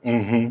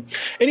 Mm-hmm.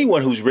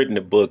 Anyone who's written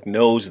a book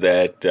knows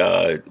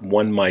that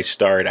one might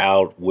start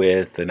out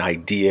with an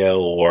idea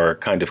or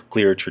kind of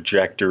clear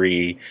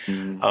trajectory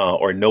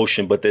or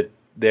notion, but that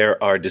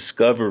there are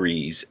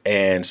discoveries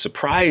and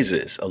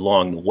surprises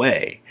along the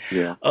way.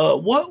 Yeah.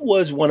 What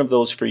was one of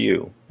those for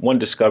you? One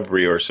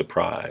discovery or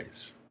surprise?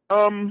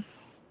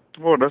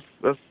 Well, that's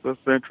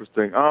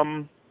interesting.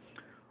 I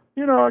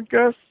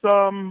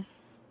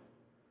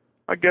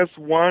guess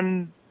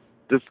one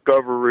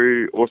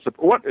discovery or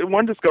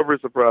one discovery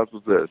surprise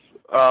was this.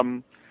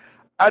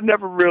 I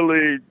never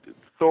really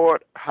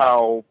thought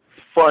how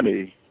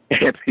funny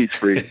Ann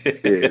Petrie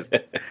is,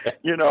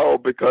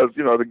 because,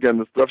 again,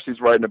 the stuff she's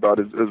writing about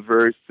is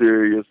very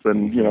serious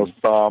and,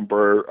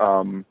 somber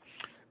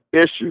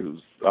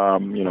issues.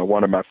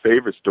 One of my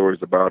favorite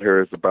stories about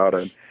her is about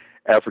an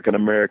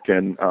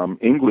African-American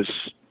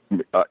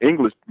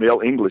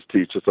male English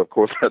teacher, so of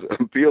course that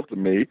appealed to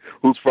me,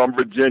 who's from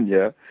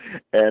Virginia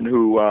and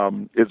who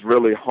is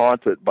really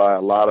haunted by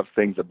a lot of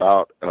things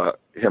about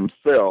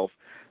himself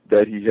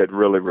that he had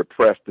really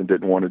repressed and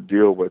didn't want to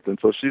deal with. And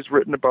so she's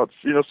written about,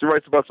 she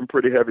writes about some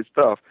pretty heavy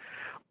stuff,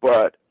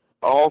 but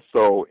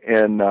also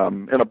in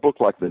a book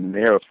like The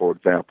Nares, for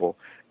example,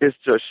 it's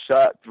just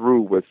shot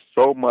through with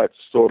so much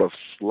sort of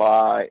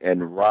sly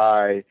and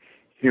wry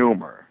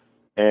humor.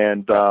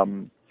 And I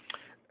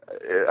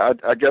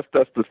guess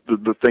that's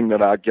the thing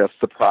that I guess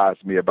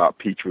surprised me about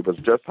Petrie was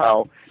just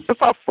how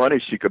funny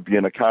she could be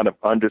in a kind of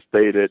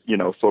understated,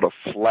 sort of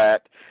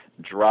flat,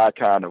 dry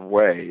kind of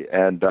way.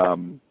 And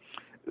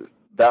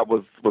that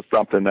was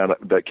something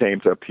that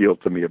came to appeal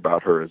to me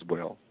about her as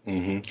well.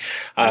 Mm-hmm.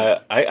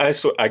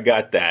 I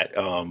got that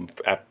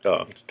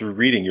through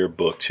reading your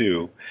book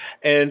too.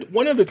 And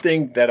one other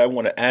thing that I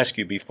want to ask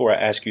you before I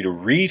ask you to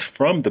read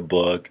from the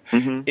book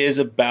is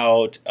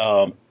about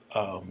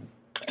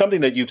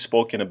something that you've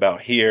spoken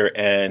about here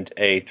and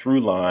a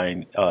through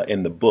line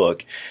in the book.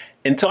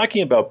 In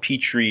talking about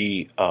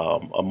Petrie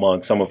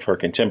among some of her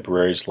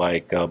contemporaries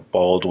like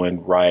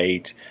Baldwin,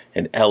 Wright,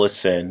 and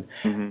Ellison,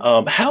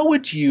 how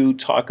would you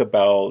talk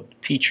about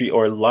Petrie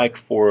or like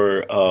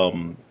for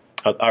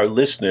our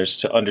listeners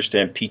to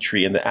understand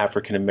Petrie in the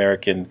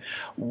African-American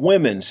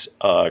women's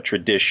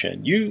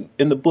tradition?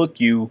 In the book,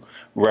 you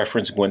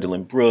reference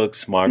Gwendolyn Brooks,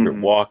 Margaret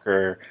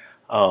Walker,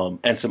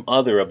 and some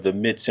other of the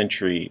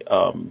mid-century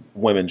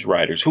women's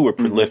writers who were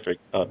prolific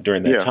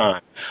during that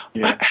time.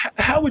 Yeah.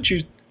 How would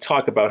you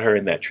talk about her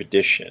in that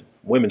tradition,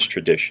 women's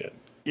tradition?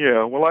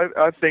 Yeah, well,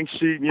 I think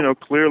she,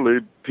 clearly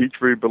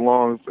Petrie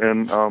belongs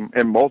in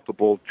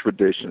multiple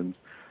traditions.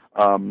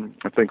 I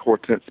think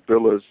Hortense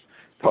Spiller's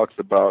talks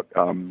about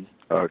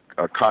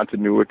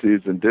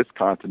continuities and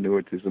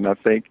discontinuities, and I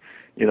think,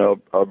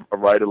 a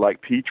writer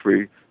like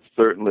Petrie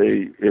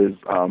certainly is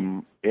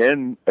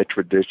in a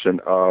tradition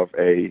of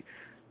a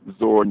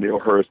Zora Neale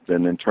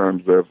Hurston in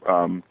terms of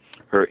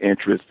her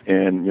interest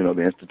in,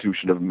 the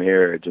institution of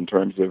marriage, in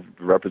terms of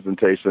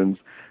representations,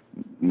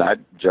 not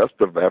just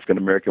of African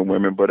American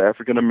women, but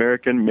African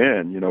American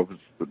men.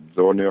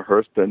 Zora Neale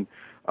Hurston,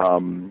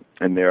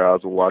 and There I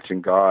Was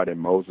Watching God and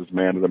Moses,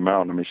 Man of the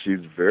Mountain. I mean,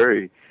 she's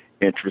very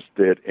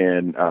interested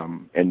in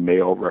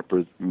male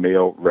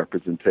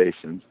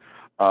representations.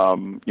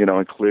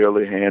 And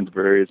clearly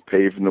Hansberry is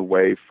paving the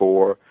way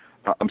for,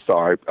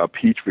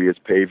 Petrie is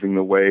paving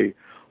the way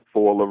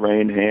for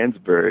Lorraine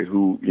Hansberry,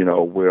 who,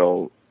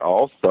 will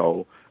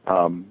also,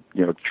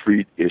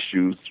 treat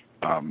issues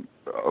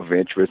of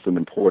interest and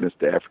importance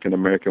to African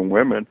American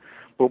women,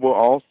 but will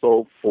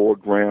also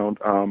foreground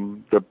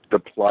the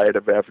plight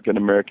of African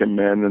American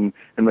men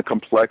and the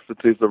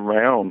complexities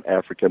around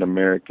African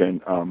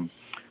American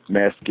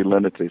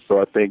masculinity.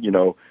 So I think,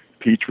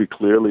 Petrie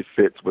clearly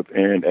fits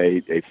within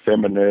a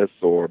feminist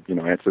or,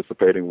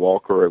 anticipating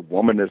Walker, a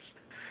womanist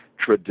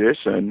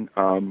tradition,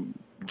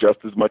 just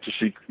as much as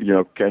she,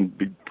 can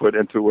be put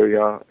into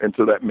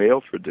that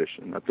male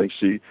tradition. I think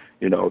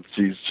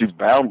she's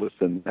boundless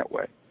in that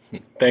way.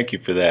 Thank you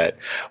for that.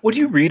 Would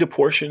you read a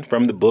portion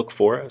from the book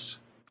for us?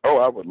 Oh,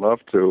 I would love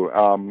to.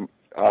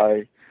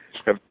 I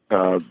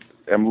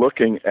am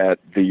looking at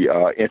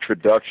the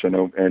introduction,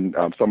 and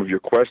some of your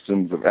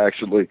questions have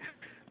actually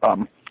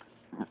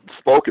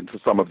spoken to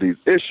some of these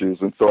issues,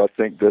 and so I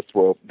think this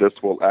will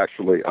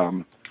actually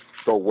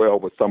go well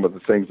with some of the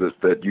things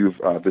that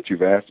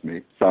you've asked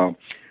me. So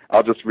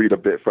I'll just read a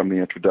bit from the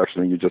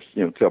introduction, and you just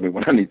tell me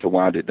when I need to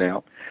wind it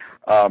down.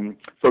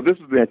 So this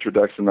is the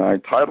introduction. I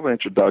entitled the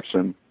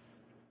introduction,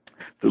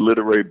 "The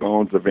Literary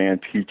Bones of Ann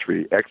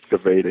Petrie,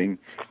 Excavating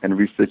and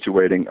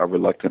Resituating a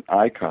Reluctant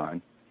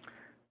Icon."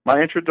 My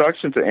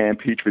introduction to Ann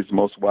Petrie's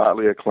most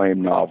widely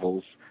acclaimed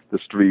novels, The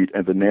Street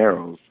and The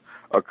Narrows,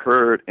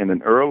 occurred in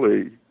an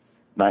early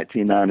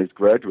 1990s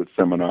graduate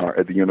seminar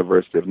at the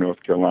University of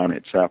North Carolina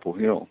at Chapel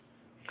Hill.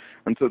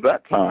 Until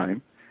that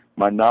time,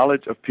 my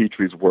knowledge of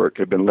Petrie's work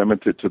had been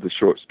limited to the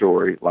short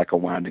story Like a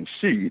Winding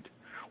Sheet,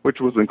 which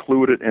was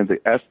included in the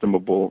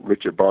estimable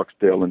Richard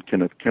Barksdale and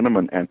Kenneth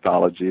Kinnaman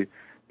anthology,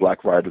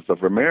 Black Writers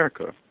of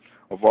America,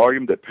 a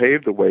volume that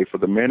paved the way for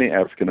the many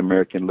African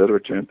American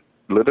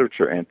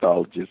literature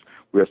anthologies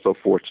we are so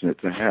fortunate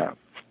to have.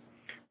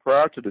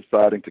 Prior to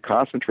deciding to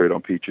concentrate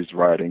on Petrie's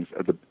writings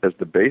as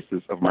the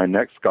basis of my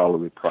next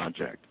scholarly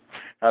project,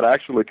 I had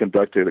actually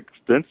conducted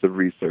extensive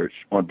research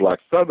on Black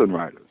Southern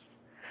writers.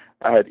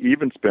 I had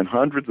even spent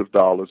hundreds of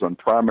dollars on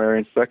primary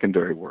and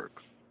secondary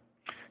works.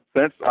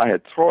 Since I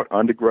had taught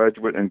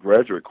undergraduate and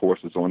graduate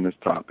courses on this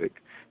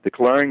topic,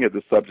 declaring it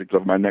the subject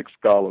of my next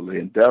scholarly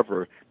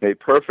endeavor made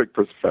perfect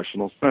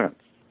professional sense.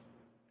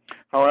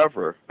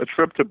 However, a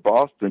trip to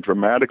Boston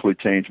dramatically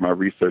changed my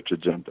research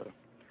agenda.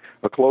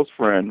 A close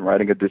friend,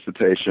 writing a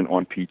dissertation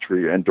on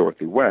Petrie and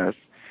Dorothy West,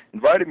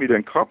 invited me to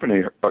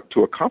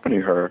accompany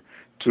her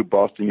to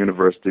Boston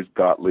University's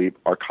Gottlieb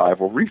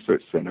Archival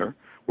Research Center,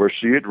 where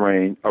she had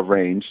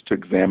arranged to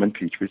examine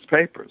Petrie's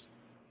papers.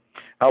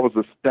 I was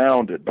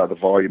astounded by the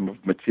volume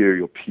of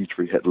material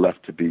Petrie had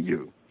left to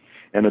BU.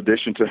 In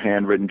addition to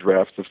handwritten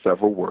drafts of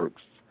several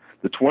works,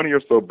 the 20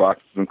 or so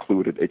boxes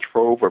included a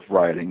trove of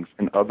writings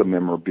and other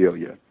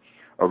memorabilia,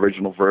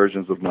 original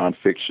versions of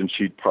nonfiction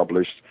she'd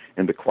published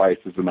in the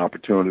Crisis and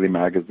Opportunity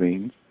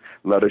magazines,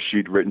 letters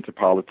she'd written to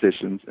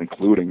politicians,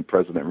 including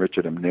President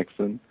Richard M.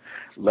 Nixon,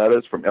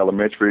 letters from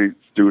elementary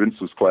students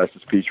whose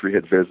classes Petrie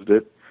had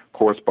visited,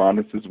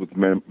 correspondences with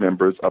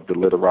members of the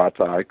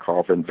Literati,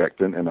 Carl Van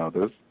Vechten, and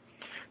others.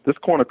 This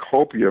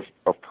cornucopia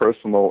of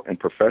personal and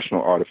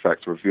professional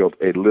artifacts revealed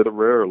a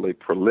literarily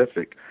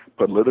prolific,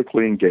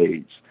 politically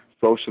engaged,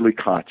 socially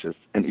conscious,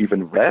 and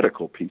even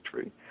radical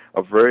Petrie,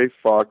 a very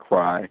far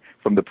cry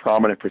from the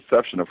prominent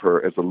perception of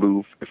her as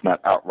aloof, if not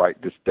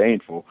outright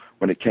disdainful,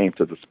 when it came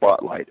to the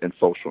spotlight and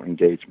social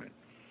engagement.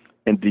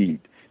 Indeed,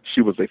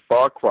 she was a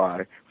far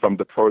cry from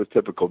the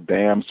prototypical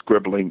damn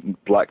scribbling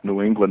Black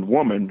New England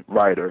woman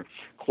writer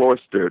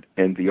cloistered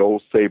in the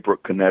old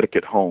Saybrook,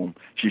 Connecticut home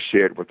she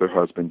shared with her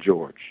husband,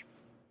 George.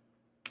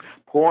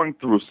 Pouring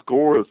through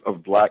scores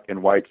of black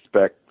and white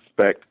spec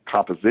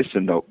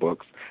composition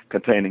notebooks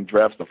containing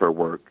drafts of her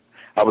work,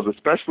 I was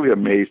especially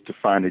amazed to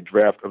find a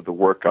draft of the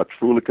work I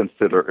truly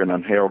consider an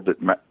unheralded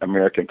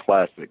American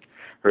classic,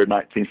 her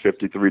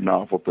 1953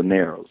 novel, The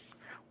Narrows,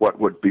 what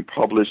would be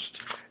published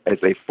as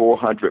a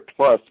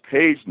 400-plus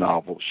page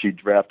novel she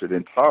drafted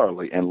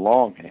entirely in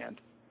longhand.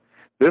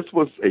 This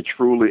was a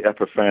truly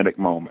epiphanic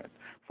moment,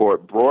 for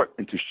it brought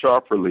into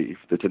sharp relief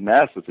the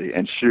tenacity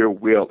and sheer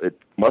will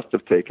it must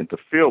have taken to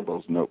fill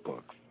those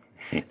notebooks.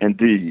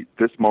 Indeed,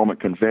 this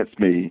moment convinced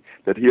me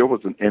that here was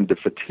an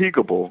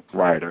indefatigable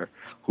writer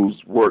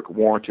whose work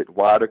warranted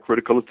wider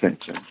critical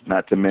attention,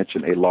 not to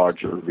mention a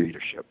larger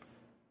readership.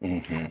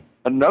 Mm-hmm.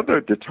 Another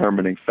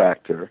determining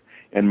factor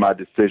and my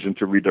decision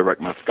to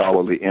redirect my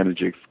scholarly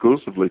energy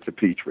exclusively to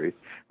Petrie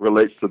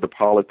relates to the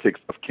politics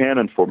of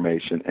canon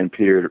formation and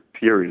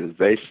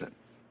periodization.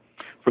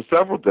 For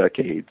several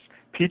decades,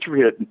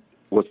 Petrie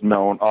was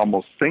known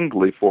almost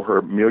singly for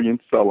her million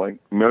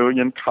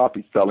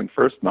copy selling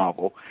first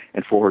novel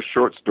and for her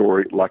short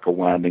story Like a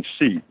Winding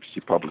Sheet,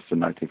 she published in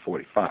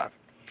 1945.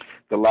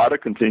 The latter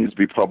continues to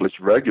be published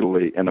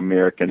regularly in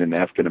American and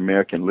African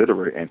American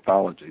literary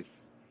anthologies.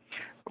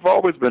 I've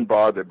always been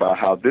bothered by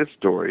how this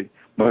story,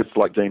 much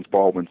like James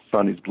Baldwin's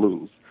Sonny's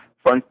Blues,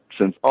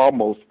 functions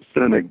almost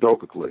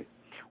synecdochically,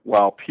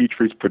 while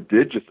Petrie's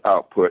prodigious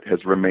output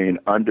has remained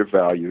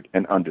undervalued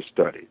and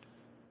understudied.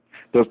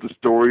 Does the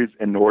story's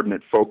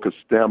inordinate focus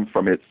stem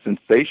from its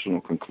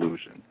sensational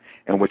conclusion,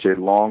 in which a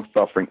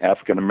long-suffering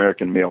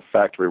African-American male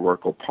factory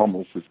worker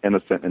pummels his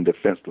innocent and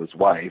defenseless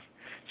wife?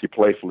 She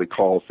playfully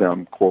calls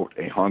him, quote,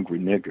 a hungry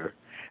nigger,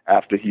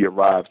 after he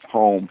arrives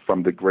home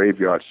from the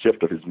graveyard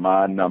shift of his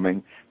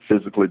mind-numbing,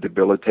 physically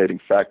debilitating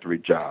factory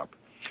job.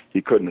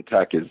 He couldn't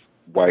attack his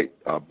white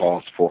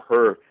boss for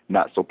her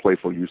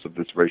not-so-playful use of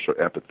this racial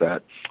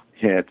epithet.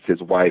 Hence,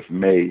 his wife,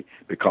 May,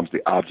 becomes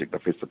the object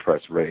of his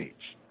suppressed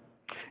rage.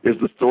 Is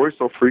the story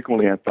so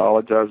frequently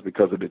anthologized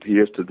because it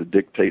adheres to the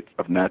dictates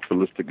of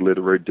naturalistic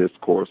literary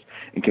discourse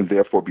and can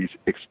therefore be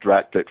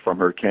extracted from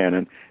her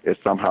canon as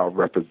somehow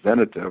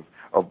representative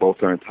of both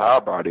her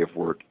entire body of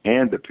work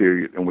and the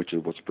period in which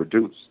it was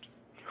produced?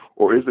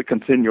 Or is it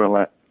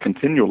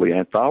continually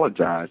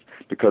anthologized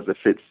because it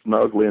fits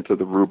snugly into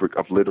the rubric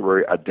of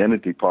literary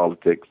identity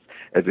politics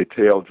as a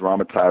tale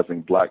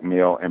dramatizing black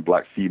male and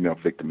black female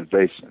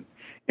victimization?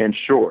 In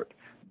short,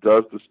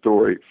 does the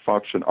story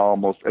function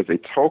almost as a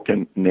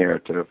token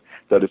narrative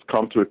that has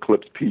come to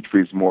eclipse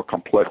Petrie's more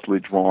complexly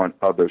drawn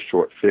other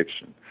short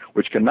fiction,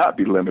 which cannot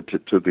be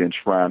limited to the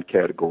enshrined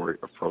category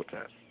of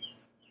protest?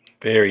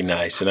 Very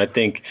nice. And I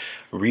think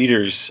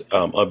readers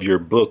of your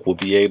book will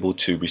be able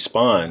to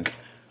respond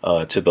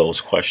to those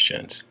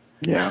questions.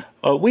 Yeah.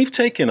 We've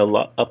taken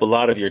up a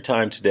lot of your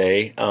time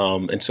today,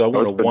 and so I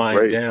want to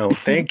wind down.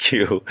 Thank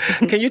you.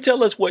 Can you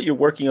tell us what you're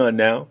working on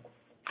now?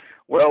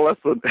 Well,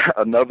 that's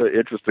another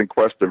interesting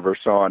question,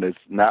 Vershawn. It's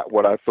not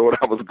what I thought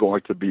I was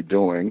going to be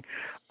doing.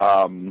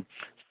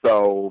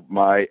 So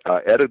my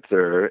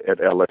editor at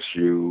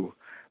LSU,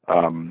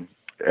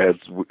 as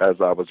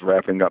I was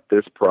wrapping up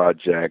this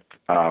project,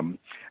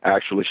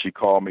 actually she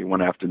called me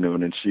one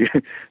afternoon and she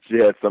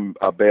had some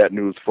bad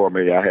news for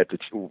me. I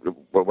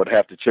would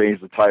have to change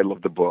the title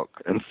of the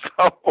book, and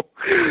so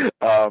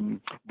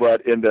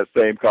but in that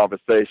same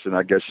conversation,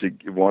 I guess she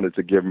wanted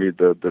to give me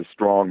the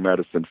strong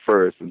medicine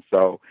first, and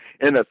so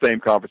in that same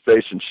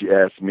conversation, she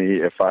asked me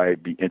if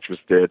I'd be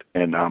interested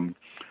in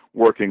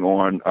working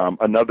on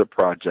another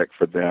project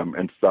for them,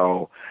 and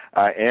so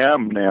I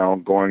am now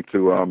going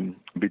to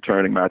be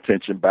turning my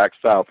attention back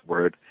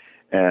southward,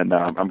 and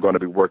I'm going to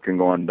be working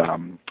on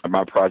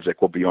my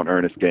project will be on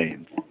Ernest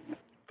Gaines.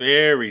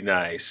 Very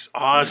nice.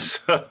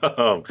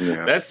 Awesome.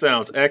 Yeah. That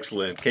sounds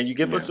excellent. Can you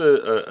give us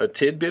a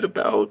tidbit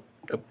about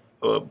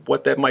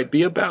what that might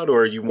be about,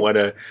 or you want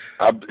to?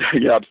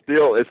 It's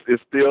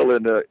still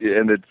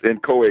in its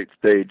inchoate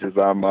stages.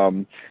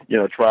 I'm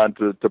trying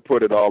to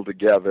put it all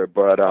together,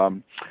 but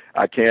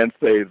I can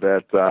say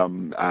that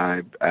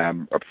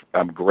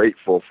I'm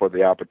grateful for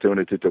the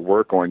opportunity to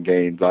work on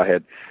Gaines. I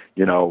had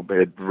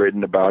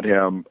written about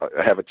him.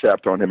 I have a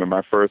chapter on him in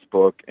my first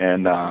book,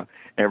 and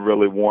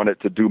really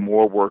wanted to do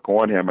more work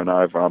on him, and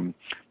I've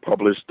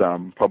published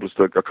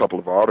a couple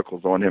of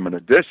articles on him in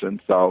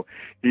addition. So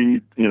he,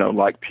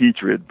 like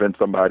Petrie, had been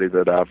somebody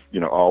that I've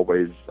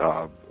always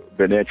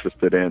been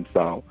interested in.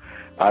 So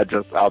I'll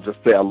just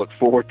say I look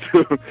forward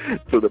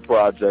to the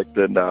project,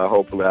 and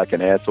hopefully I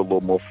can answer a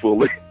little more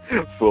fully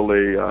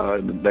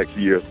in the next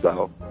year or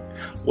so.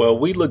 Well,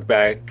 we look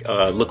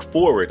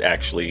forward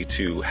actually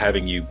to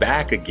having you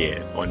back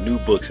again on New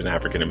Books in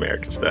African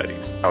American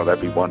Studies. Oh,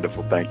 that'd be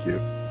wonderful. Thank you.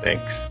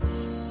 Thanks.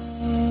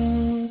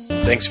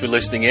 Thanks for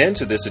listening in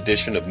to this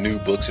edition of New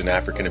Books in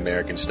African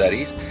American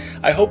Studies.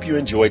 I hope you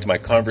enjoyed my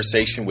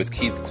conversation with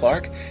Keith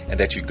Clark and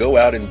that you go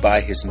out and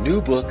buy his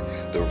new book,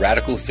 The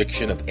Radical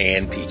Fiction of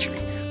Ann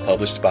Petrie,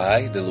 published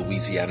by the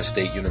Louisiana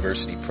State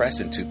University Press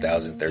in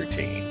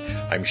 2013.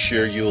 I'm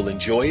sure you'll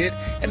enjoy it,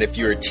 and if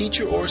you're a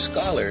teacher or a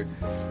scholar,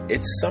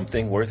 it's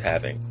something worth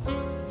having.